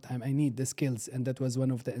service one more time. I need the skills. And that was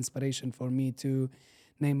one of the inspiration for me to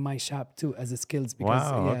name my shop too as a skills.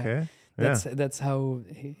 Because, wow, okay. That's how,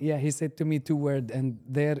 he said to me 2 words, and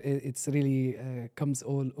there it's really comes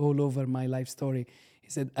all over my life story. He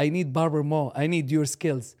said, I need Barber Mo. I need your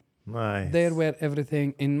skills. Nice. There were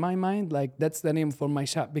everything in my mind, like that's the name for my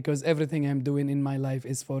shop, because everything I'm doing in my life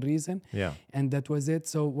is for a reason. Yeah. And that was it.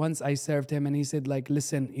 So once I served him and he said, like,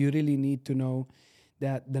 listen, you really need to know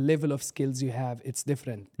that the level of skills you have, it's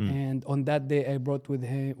different. And on that day, I brought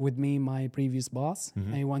with me my previous boss.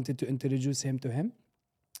 I wanted to introduce him to him.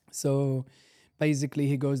 So basically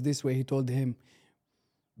he goes this way. He told him,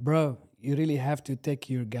 bro, you really have to take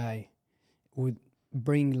your guy with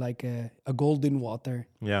bring like a golden water,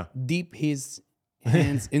 deep his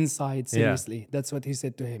hands inside, seriously. That's what he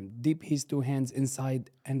said to him. Deep his 2 hands inside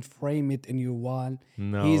and frame it in your wall.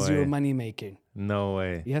 He's your money maker. No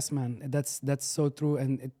way. Yes, man. That's so true.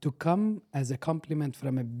 And to come as a compliment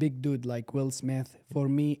from a big dude like Will Smith, for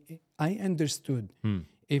me, I understood.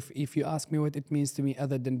 If you ask me what it means to me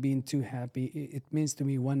other than being too happy, it means to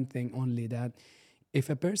me one thing only, that if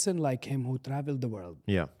a person like him who traveled the world,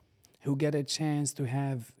 who get a chance to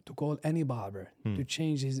call any barber, to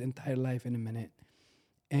change his entire life in a minute,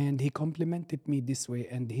 and he complimented me this way,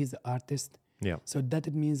 and he's an artist. So that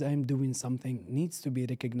it means I'm doing something needs to be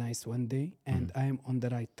recognized one day, and I'm on the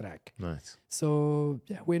right track. Nice. So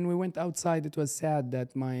when we went outside, it was sad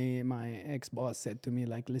that my ex-boss said to me,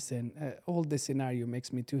 like, listen, all the scenario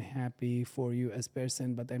makes me too happy for you as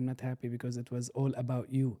person, but I'm not happy because it was all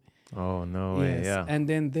about you. Oh, no way. Yeah. And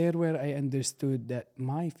then there where I understood that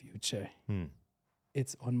my future,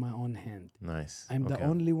 it's on my own hand. Nice. I'm the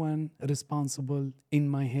only one responsible. In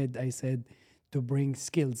my head, I said, to bring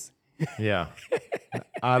skills. Yeah.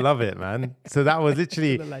 I love it, man. So that was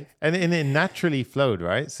literally, and it naturally flowed,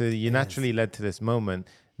 right? So you naturally led to this moment.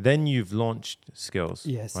 Then you've launched skills.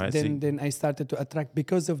 Yes. Right? Then I started to attract,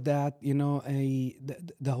 because of that, you know,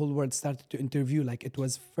 the whole world started to interview. Like, it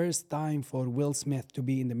was first time for Will Smith to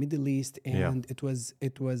be in the Middle East, and it was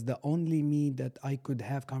the only me that I could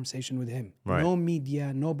have conversation with him. Right. No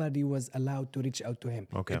media, nobody was allowed to reach out to him.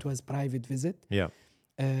 Okay. It was private visit. Yeah.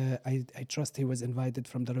 I trust he was invited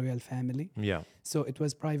from the royal family. Yeah. So it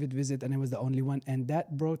was private visit, and I was the only one. And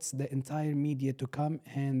that brought the entire media to come,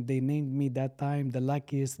 and they named me that time the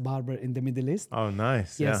luckiest barber in the Middle East. Oh,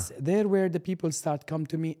 nice. Yes. There where the people start come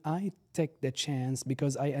to me, I take the chance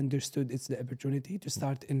because I understood it's the opportunity to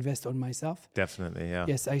start invest on myself. Definitely, yeah.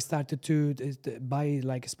 Yes, I started to buy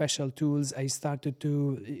like special tools. I started to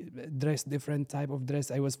dress different type of dress.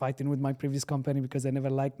 I was fighting with my previous company because I never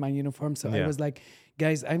liked my uniform. So I was like,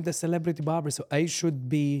 guys, I'm the celebrity barber, so I should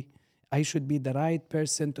be the right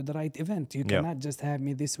person to the right event. You cannot just have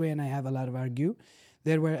me this way, and I have a lot of argue.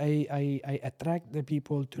 There where I attract the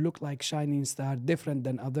people to look like shining star, different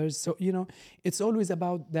than others. So, you know, it's always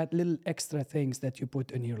about that little extra things that you put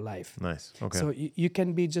in your life. Nice. Okay. So you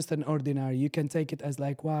can be just an ordinary. You can take it as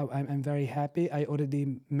like, wow, I'm very happy. I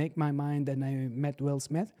already make my mind and I met Will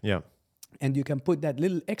Smith. Yeah. And you can put that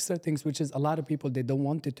little extra things, which is a lot of people, they don't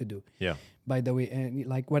want it to do. Yeah. By the way, and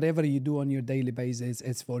like whatever you do on your daily basis,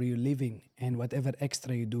 it's for your living. And whatever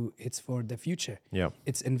extra you do, it's for the future. Yeah.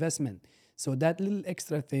 It's investment. So that little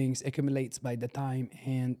extra things accumulates by the time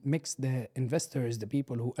and makes the investors, the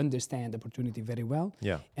people who understand the opportunity very well,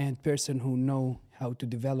 and person who know how to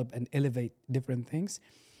develop and elevate different things,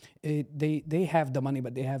 they have the money,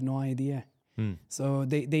 but they have no idea. So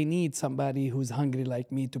they need somebody who's hungry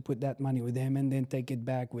like me to put that money with them and then take it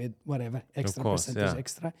back with whatever extra percentage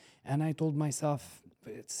extra. And I told myself,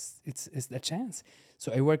 it's the chance.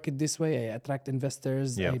 So I work it this way. I attract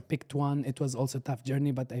investors. I picked one. It was also a tough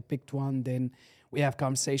journey, but I picked one. Then we have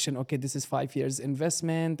conversation. Okay, this is 5 years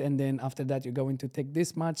investment. And then after that, you're going to take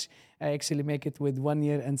this much. I actually make it with 1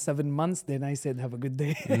 year and 7 months. Then I said, have a good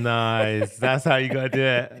day. Nice. That's how you got to do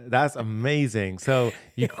it. That's amazing. So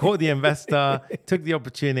you caught the investor, took the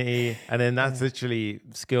opportunity, and then that's literally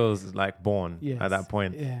skills like born at that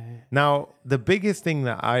point. Now, the biggest thing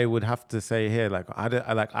that I would have to say here,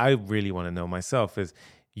 I really want to know myself is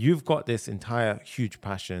you've got this entire huge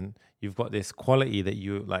passion. You've got this quality that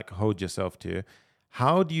you like hold yourself to.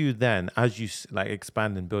 How do you then, as you like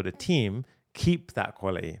expand and build a team, keep that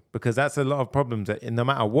quality? Because that's a lot of problems that no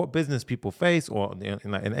matter what business people face or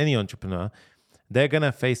in any entrepreneur, they're going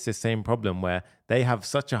to face the same problem where they have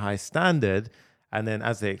such a high standard And then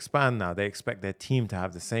as they expand now, they expect their team to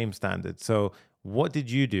have the same standard. So what did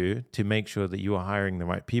you do to make sure that you are hiring the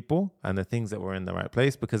right people and the things that were in the right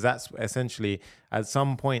place? Because that's essentially, at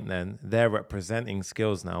some point then, they're representing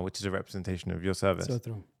skills now, which is a representation of your service. So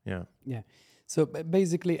true. Yeah. Yeah. So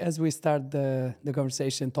basically, as we start the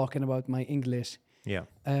conversation talking about my English,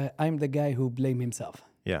 I'm the guy who blame himself.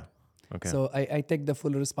 Yeah. Okay. So I take the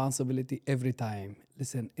full responsibility every time.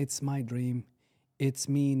 Listen, it's my dream. It's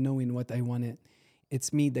me knowing what I wanted.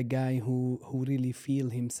 It's me, the guy who really feel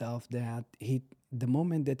himself that the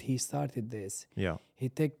moment that he started this, he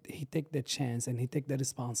take the chance and he take the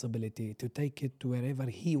responsibility to take it to wherever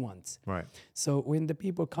he wants. Right. So when the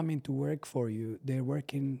people come in to work for you, they're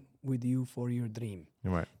working with you for your dream.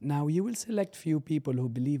 Right. Now you will select few people who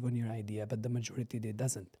believe on your idea, but the majority they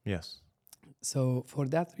doesn't. Yes. So for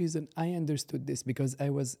that reason, I understood this because I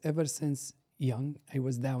was ever since young, I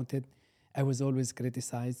was doubted. I was always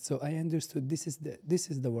criticized. So I understood this is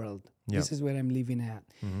the world. Yep. This is where I'm living at.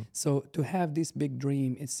 Mm-hmm. So to have this big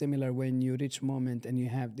dream, it's similar when you reach moment and you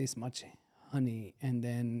have this much honey and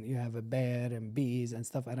then you have a bear and bees and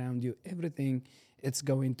stuff around you. Everything, it's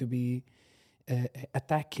going to be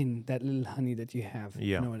attacking that little honey that you have.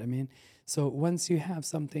 Yeah. You know what I mean? So once you have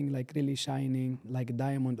something like really shining, like a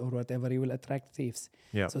diamond or whatever, you will attract thieves.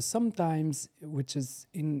 Yeah. So sometimes, which is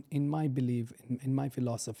in my belief, in my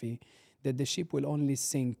philosophy, that the ship will only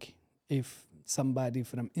sink if somebody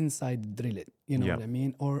from inside drill it, you know what I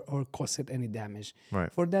mean, or cause it any damage.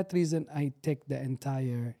 Right. For that reason, I take the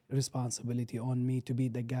entire responsibility on me to be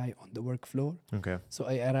the guy on the work floor. Okay. So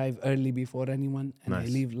I arrive early before anyone, and I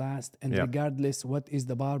leave last. And regardless what is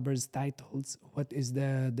the barber's titles, what is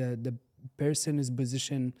the person's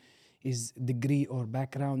position, his degree or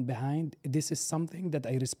background behind, this is something that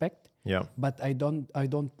I respect. Yeah. But I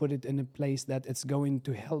don't put it in a place that it's going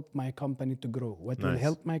to help my company to grow. What will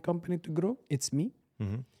help my company to grow? It's me.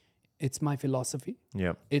 Mm-hmm. It's my philosophy.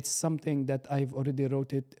 Yeah. It's something that I've already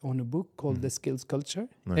wrote it on a book called The Skills Culture.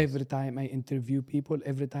 Nice. Every time I interview people,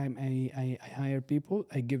 every time I hire people,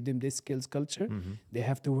 I give them this skills culture. Mm-hmm. They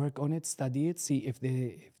have to work on it, study it, see if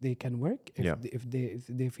they can work. If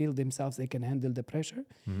they feel themselves they can handle the pressure,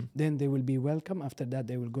 then they will be welcome. After that,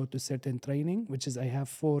 they will go to certain training, which is I have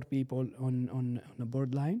 4 people on a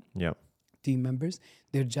board line. Yeah. Team members.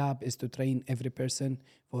 Their job is to train every person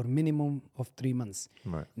for minimum of 3 months.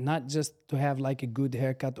 Right. Not just to have like a good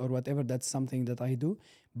haircut or whatever, that's something that I do,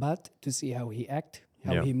 but to see how he act,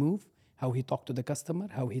 how he move, how he talk to the customer,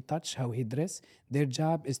 how he touch, how he dress. Their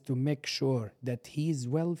job is to make sure that he is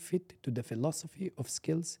well fit to the philosophy of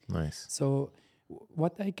skills. Nice. So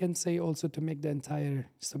what I can say also to make the entire,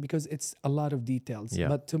 so because it's a lot of details,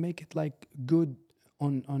 but to make it like good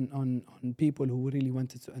on people who really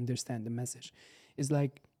wanted to understand the message is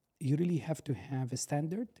like you really have to have a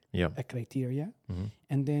standard, a criteria,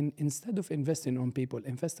 and then instead of investing on people,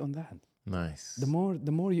 invest on that. Nice. The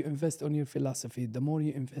more you invest on your philosophy, the more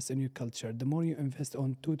you invest in your culture, the more you invest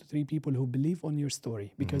on 2 to 3 people who believe on your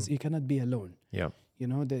story, because you cannot be alone. Yeah. You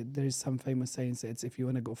know, there is some famous saying says, if you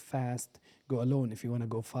want to go fast, go alone. If you want to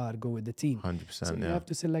go far, go with the team. 100%. So you have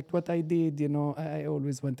to select. What I did, you know, I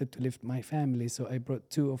always wanted to lift my family. So I brought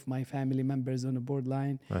 2 of my family members on the board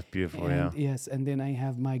line. That's beautiful, and yes, and then I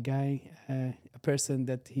have my guy, a person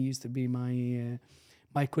that he used to be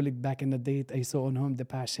my colleague back in the day. I saw on him the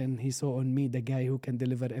passion. He saw on me the guy who can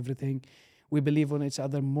deliver everything. We believe on each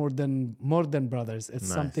other more than brothers. It's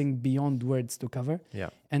something beyond words to cover. Yeah.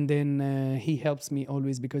 And then he helps me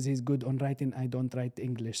always because he's good on writing. I don't write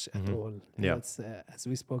English at all. Yeah. That's, as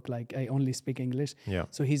we spoke, like I only speak English. Yeah.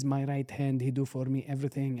 So he's my right hand. He do for me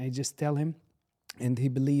everything. I just tell him, and he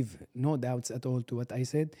believe, no doubts at all to what I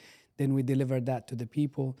said. Then we deliver that to the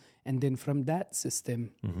people. And then from that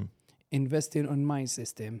system, investing on my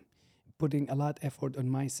system, putting a lot of effort on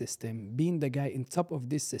my system, being the guy in top of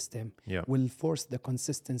this system will force the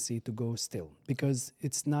consistency to go still, because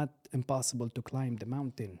it's not impossible to climb the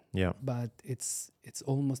mountain, but it's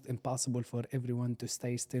almost impossible for everyone to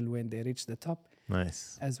stay still when they reach the top.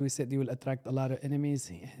 Nice. As we said, you will attract a lot of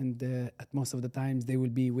enemies, and at most of the times they will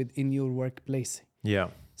be within your workplace. Yeah.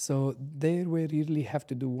 So there where you really have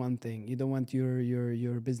to do one thing. You don't want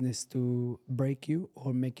your business to break you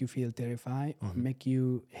or make you feel terrified or make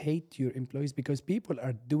you hate your employees, because people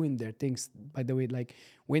are doing their things. By the way, like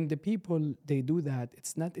when the people, they do that,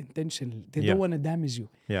 it's not intentional. They don't want to damage you.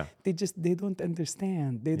 Yeah. They don't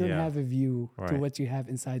understand. They don't have a view to what you have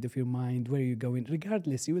inside of your mind, where you're going.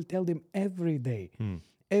 Regardless, you will tell them every day,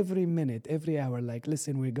 every minute, every hour, like,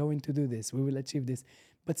 listen, we're going to do this. We will achieve this.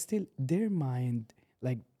 But still, their mind,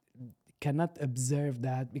 like, cannot observe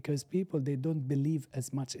that, because people, they don't believe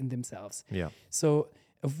as much in themselves. Yeah. So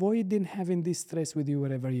avoiding having this stress with you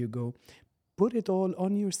wherever you go. Put it all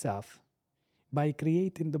on yourself by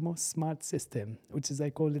creating the most smart system, which is, I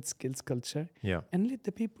call it skills culture, and let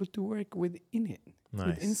the people to work within it,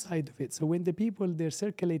 with inside of it. So when the people, they're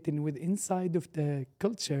circulating with inside of the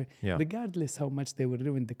culture, regardless how much they will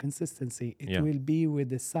ruin the consistency, it will be with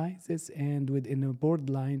the sizes and within a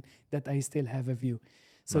borderline that I still have a view.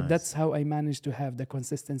 So that's how I managed to have the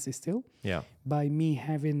consistency still, by me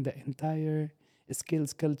having the entire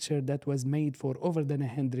skills culture that was made for over than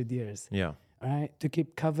 100 years. Right? To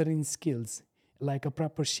keep covering skills like a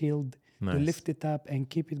proper shield, to lift it up and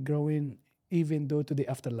keep it growing, even though to the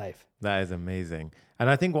afterlife. That is amazing. And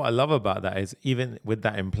I think what I love about that is, even with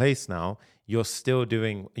that in place now, you're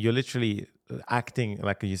literally acting,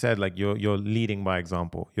 like you said, like you're leading by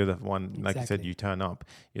example. You're the one, like you said, you turn up,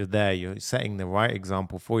 you're there, you're setting the right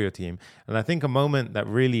example for your team. And I think a moment that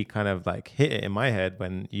really kind of like hit it in my head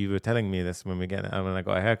when you were telling me this when I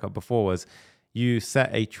got a haircut before was, you set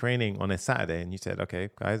a training on a Saturday and you said, okay,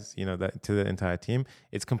 guys, that to the entire team,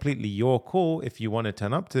 it's completely your call if you want to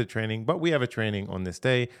turn up to the training, but we have a training on this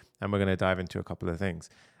day and we're going to dive into a couple of things.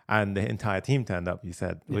 And the entire team turned up, you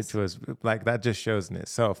said, which was like, that just shows in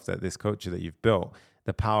itself that this culture that you've built,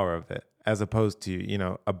 the power of it, as opposed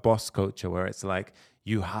to, a boss culture where it's like,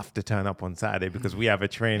 you have to turn up on Saturday because we have a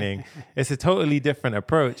training. It's a totally different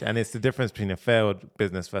approach. And it's the difference between a failed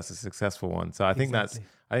business versus a successful one. So I think that's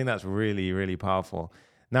really, really powerful.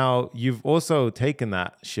 Now, you've also taken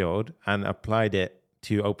that shield and applied it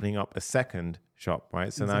to opening up a second shop,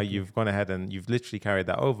 right? So now you've gone ahead and you've literally carried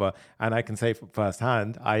that over. And I can say from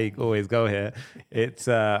firsthand, I always go here. It's,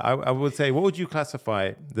 I would say, what would you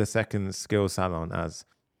classify the second skill salon as?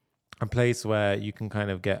 A place where you can kind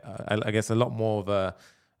of get, I guess, a lot more of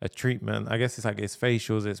a treatment. I guess it's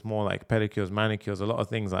facials, it's more like pedicures, manicures, a lot of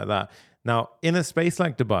things like that. Now, in a space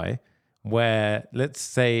like Dubai, where let's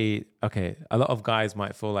say, okay, a lot of guys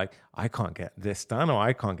might feel like, I can't get this done or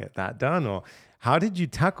I can't get that done. Or how did you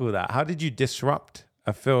tackle that? How did you disrupt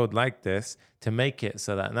a field like this to make it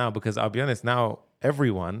so that now, because I'll be honest, now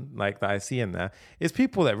everyone like that I see in there is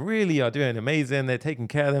people that really are doing amazing. They're taking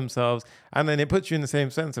care of themselves. And then it puts you in the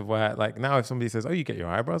same sense of where, like, now if somebody says, oh, you get your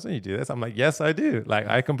eyebrows and you do this, I'm like, yes, I do. Like,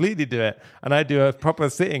 I completely do it. And I do a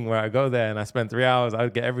proper sitting where I go there and I spend 3 hours, I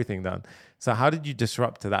get everything done. So how did you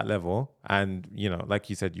disrupt to that level? And, like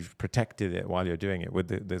you said, you've protected it while you're doing it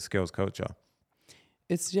with the skills culture.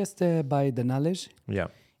 It's just by the knowledge. Yeah.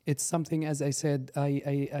 It's something, as I said,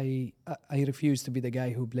 I refuse to be the guy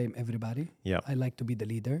who blame everybody. Yeah. I like to be the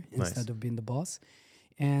leader instead of being the boss.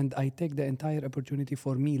 And I take the entire opportunity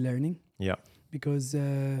for me learning. Yeah. Because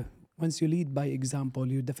once you lead by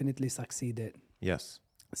example, you definitely succeeded. Yes.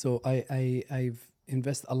 So I've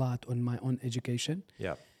invested a lot on my own education.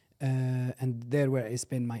 Yeah. And there where I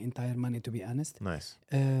spend my entire money, to be honest. Nice.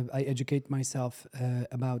 I educate myself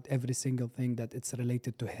about every single thing that it's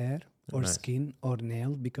related to hair or skin or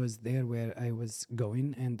nail, because there where I was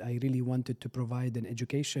going, and I really wanted to provide an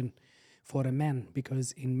education for a man,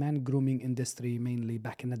 because in man grooming industry, mainly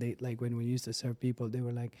back in the day, like when we used to serve people, they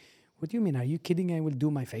were like, what do you mean? Are you kidding? I will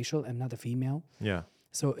do my facial. I'm not a female. Yeah.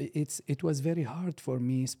 So it was very hard for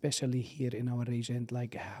me, especially here in our region,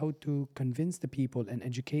 like how to convince the people and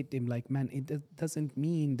educate them. Like, man, it doesn't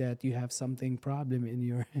mean that you have something problem in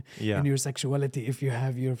your in your sexuality if you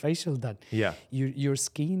have your facial done. Yeah, your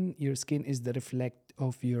skin is the reflect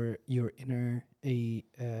of your inner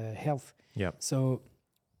health. Yeah. So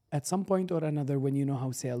at some point or another, when you know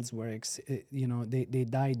how sales works, they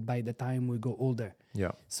died by the time we go older.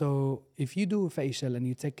 Yeah. So if you do a facial and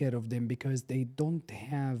you take care of them, because they don't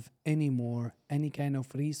have anymore any kind of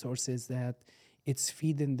resources that it's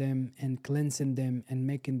feeding them and cleansing them and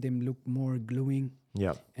making them look more glowing.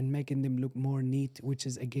 Yeah. And making them look more neat, which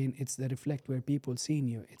is, again, it's the reflect where people seeing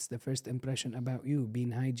you. It's the first impression about you,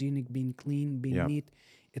 being hygienic, being clean, being neat.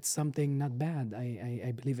 It's something not bad.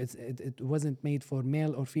 I believe it wasn't made for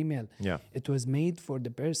male or female. Yeah. It was made for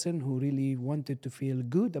the person who really wanted to feel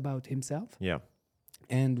good about himself. Yeah.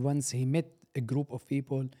 And once he met a group of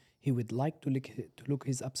people, he would like to look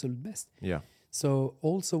his absolute best. Yeah. So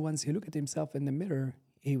also once he look at himself in the mirror,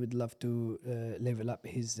 he would love to level up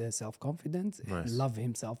his self-confidence and love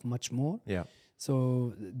himself much more. Yeah.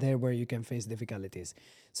 So there where you can face difficulties.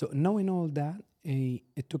 So knowing all that,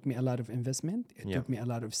 it took me a lot of investment. It took me a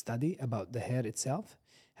lot of study about the hair itself,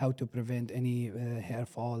 how to prevent any hair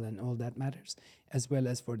fall and all that matters, as well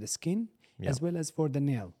as for the skin, as well as for the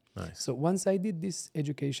nail. Nice. So once I did this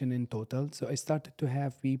education in total, so I started to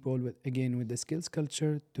have people with the skills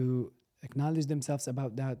culture to acknowledge themselves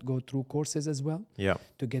about that, go through courses as well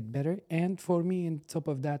to get better. And for me, on top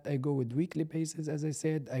of that, I go with weekly basis. As I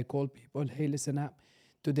said, I call people, hey, listen up.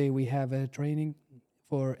 Today we have a training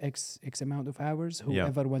for X amount of hours.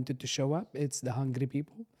 Whoever wanted to show up, it's the hungry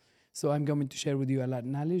people. So I'm going to share with you a lot of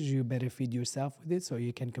knowledge. You better feed yourself with it so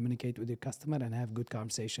you can communicate with your customer and have good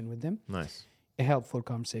conversation with them. Nice. A helpful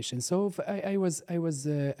conversation. So I was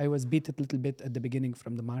beat a little bit at the beginning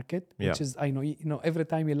from the market, which is, I know, every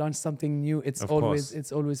time you launch something new, it's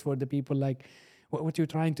always for the people like, what you're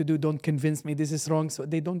trying to do, don't convince me this is wrong. So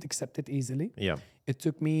they don't accept it easily. Yeah. It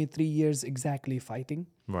took me 3 years exactly fighting.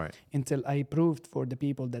 Right. Until I proved for the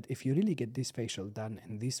people that if you really get this facial done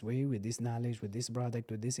in this way, with this knowledge, with this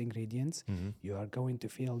product, with these ingredients, you are going to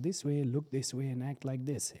feel this way, look this way, and act like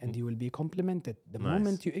this. And you will be complimented. The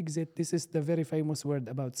moment you exit, this is the very famous word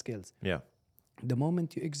about skills. Yeah. The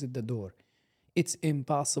moment you exit the door, it's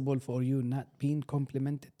impossible for you not being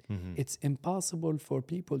complimented. It's impossible for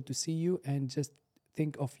people to see you and just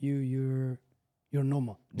think of you're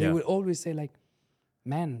normal. They will always say like,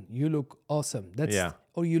 man, you look awesome.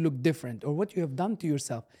 Or you look different, or what you have done to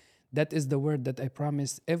yourself. That is the word that I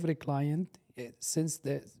promise every client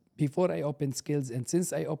before I open Skills, and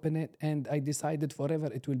since I open it, and I decided forever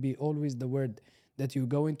it will be always the word that you're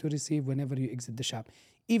going to receive whenever you exit the shop.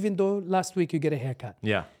 Even though last week you get a haircut.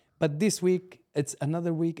 Yeah. But this week, it's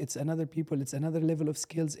another week, it's another people, it's another level of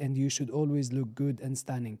skills, and you should always look good and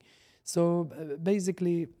stunning. So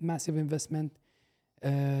basically, massive investment,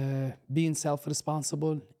 being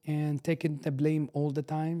self-responsible, and taking the blame all the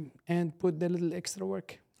time, and put the little extra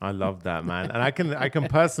work. I love that, man. And I can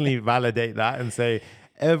personally validate that and say,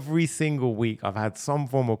 every single week I've had some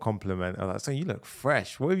form of compliment. I was like, so you look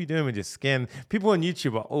fresh. What are you doing with your skin? People on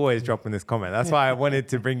YouTube are always dropping this comment. That's why I wanted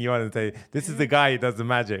to bring you on and say, this is the guy who does the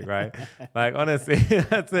magic, right? Like, honestly,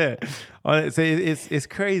 that's it. Honestly, it's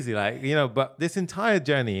crazy. Like, but this entire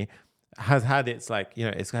journey has had its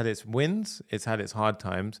it's had its wins. It's had its hard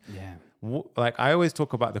times. Yeah. Like I always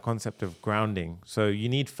talk about the concept of grounding. So you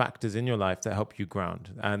need factors in your life that help you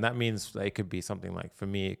ground. And that means it could be something like, for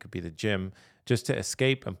me, it could be the gym, just to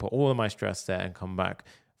escape and put all of my stress there and come back.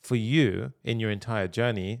 For you, in your entire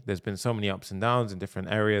journey, there's been so many ups and downs in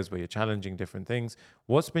different areas where you're challenging different things.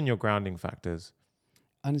 What's been your grounding factors?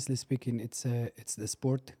 Honestly speaking, it's the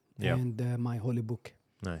sport and my holy book.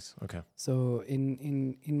 Nice. Okay. So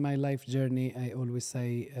in my life journey, I always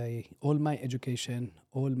say all my education,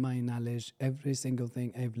 all my knowledge, every single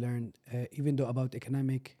thing I've learned, even though about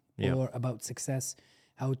economic or about success,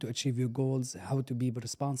 how to achieve your goals, how to be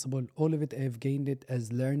responsible, all of it I've gained it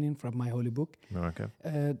as learning from my holy book. Okay.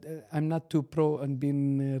 I'm not too pro on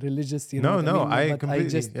being religious, No, I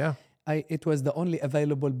completely, it was the only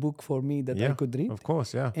available book for me that I could read. Of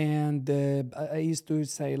course, yeah. And I used to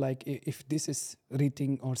say, like, if this is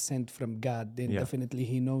written or sent from God, then definitely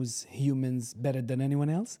He knows humans better than anyone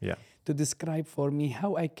else. Yeah. To describe for me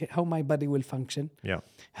how my body will function,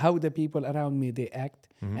 how the people around me they act,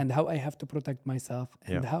 and how I have to protect myself,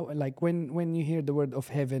 and how, like, when you hear the word of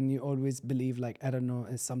heaven, you always believe, like, I don't know,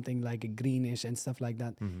 it's something like a greenish and stuff like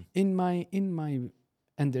that. In my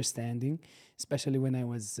understanding, especially when I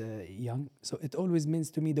was young. So it always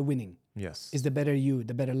means to me the winning. Yes. Is the better you,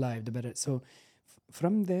 the better life, the better. So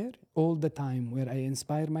from there, all the time where I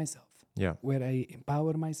inspire myself, where I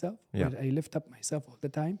empower myself, where I lift up myself all the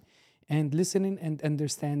time, and listening and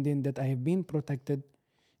understanding that I have been protected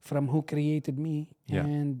from who created me.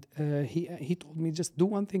 And he told me, just do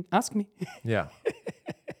one thing, ask me. Yeah.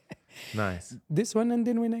 Nice. This one, and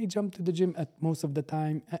then when I jump to the gym at most of the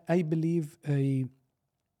time, I believe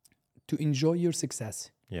to enjoy your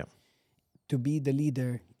success, to be the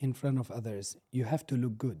leader in front of others, you have to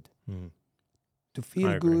look good. To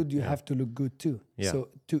feel good, you have to look good too. So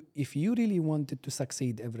if you really wanted to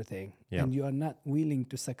succeed everything, and you are not willing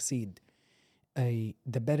to succeed,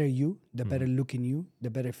 the better you, the better looking you, the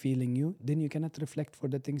better feeling you, then you cannot reflect for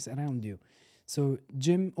the things around you. So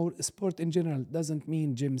gym or sport in general doesn't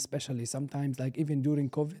mean gym especially. Sometimes, like even during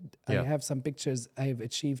COVID, I have some pictures I have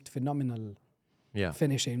achieved phenomenal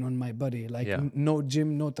finishing on my body. Like no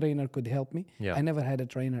gym, no trainer could help me. I never had a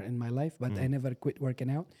trainer in my life, but I never quit working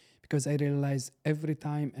out because I realized every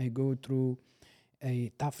time I go through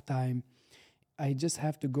a tough time, I just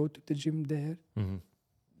have to go to the gym there.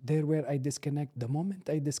 There where I disconnect. The moment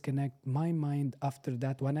I disconnect, my mind after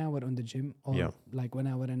that 1 hour on the gym or like 1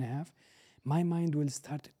 hour and a half, my mind will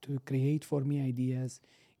start to create for me ideas,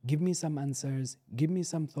 give me some answers, give me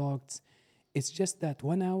some thoughts. It's just that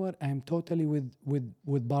 1 hour I'm totally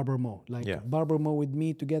with Barber Mo. Like Barber Mo with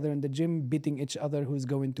me together in the gym, beating each other who's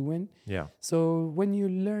going to win. So when you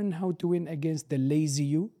learn how to win against the lazy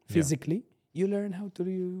you physically, you learn how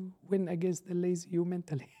to win against the lazy you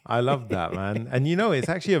mentally. I love that, man. And it's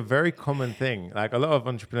actually a very common thing. Like a lot of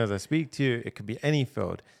entrepreneurs I speak to, it could be any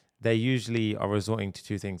field. they usually are resorting to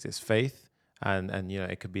two things. It's faith, and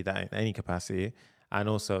it could be that in any capacity, and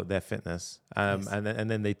also their fitness. Yes. And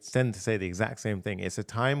then they tend to say the exact same thing. It's a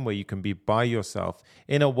time where you can be by yourself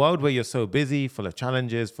in a world where you're so busy, full of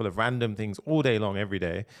challenges, full of random things all day long, every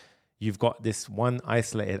day. You've got this one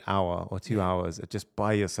isolated hour or 2 hours just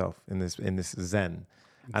by yourself in this zen.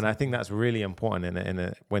 Exactly. And I think that's really important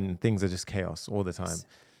when things are just chaos all the time.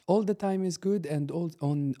 All the time is good, and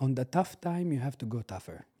on the tough time, you have to go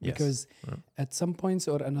tougher. Yes. Because at some points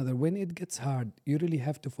or another, when it gets hard, you really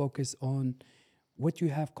have to focus on what you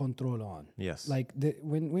have control on. Yes. Like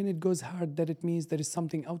when it goes hard, that it means there is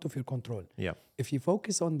something out of your control. Yeah. If you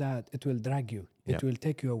focus on that, it will drag you. It will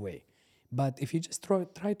take you away. But if you just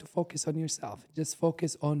try to focus on yourself, just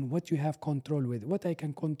focus on what you have control with. What I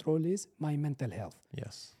can control is my mental health.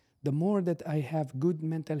 Yes. The more that I have good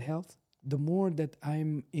mental health, the more that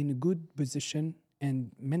I'm in a good position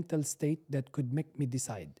and mental state that could make me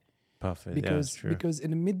decide. Perfect. Because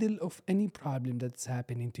in the middle of any problem that's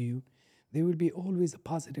happening to you, there will be always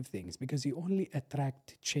positive things, because you only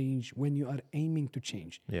attract change when you are aiming to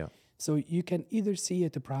change. Yeah. So you can either see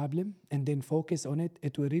it a problem and then focus on it.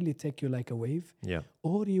 It will really take you like a wave. Yeah.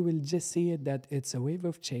 Or you will just see it that it's a wave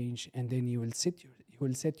of change, and then you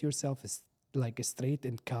will set yourself like straight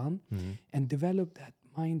and calm, and develop that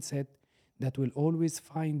mindset that will always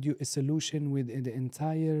find you a solution within the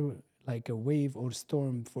entire like a wave or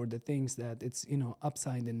storm for the things that it's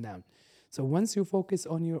upside and down. So once you focus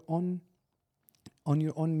on your own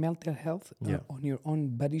mental health, on your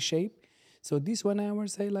own body shape. So this 1 hour,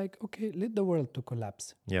 say like, okay, let the world to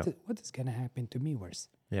collapse. Yeah. What is going to happen to me worse?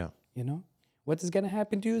 Yeah. What is going to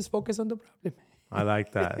happen to you is focus on the problem. I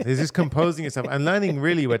like that. It's just composing yourself and learning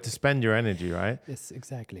really where to spend your energy, right? Yes,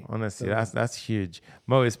 exactly. Honestly, that's huge.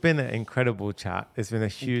 Mo, it's been an incredible chat. It's been a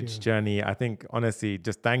huge journey. I think, honestly,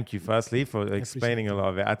 just thank you firstly for explaining a lot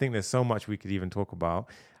of it. I think there's so much we could even talk about.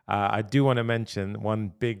 I do want to mention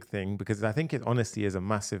one big thing, because I think it honestly is a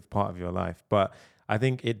massive part of your life, but I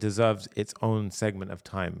think it deserves its own segment of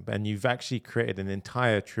time. And you've actually created an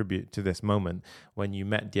entire tribute to this moment when you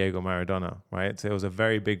met Diego Maradona, right? So it was a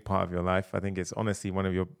very big part of your life. I think it's honestly one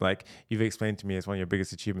of your, like you've explained to me, it's one of your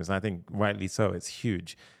biggest achievements. And I think rightly so, it's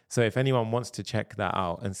huge. So if anyone wants to check that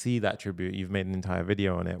out and see that tribute, you've made an entire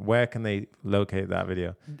video on it. Where can they locate that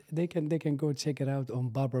video? They can go check it out on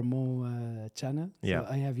Barber Mo channel. Yeah. So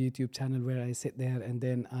I have YouTube channel where I sit there, and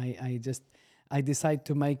then I decide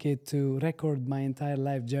to make it to record my entire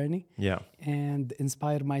life journey. Yeah. And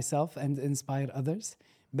inspire myself and inspire others,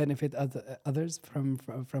 benefit others from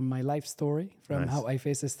my life story, from how I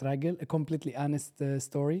face a struggle, a completely honest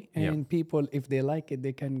story. And people, if they like it,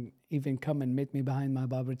 they can even come and meet me behind my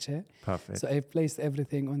barber chair. Perfect. So I've placed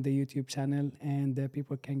everything on the YouTube channel, and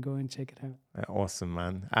people can go and check it out. Awesome,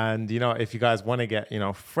 man. And, if you guys want to get,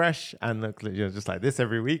 fresh and look just like this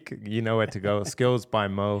every week, you know where to go. Skills by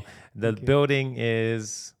Mo. The building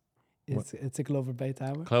is... It's a Clover Bay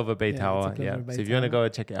Tower. Clover Bay Tower, Bay So if you want to go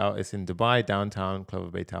check it out, it's in Dubai, downtown,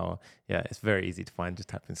 Clover Bay Tower. Yeah, it's very easy to find. Just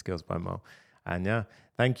type in Skills by Mo. And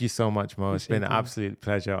thank you so much, Mo. It's been an absolute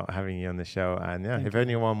pleasure having you on the show. And if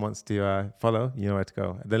anyone wants to follow, you know where to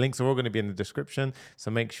go. The links are all going to be in the description.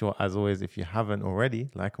 So make sure, as always, if you haven't already,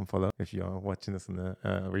 like and follow if you're watching this on the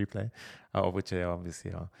replay, of which they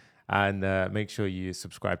obviously are. And make sure you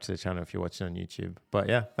subscribe to the channel if you're watching on YouTube.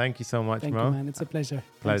 But thank you so much, Mo. Thank you, man. It's a pleasure.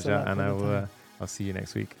 And I'll see you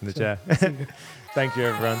next week in the chair. Thank you,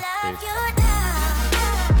 everyone. Peace.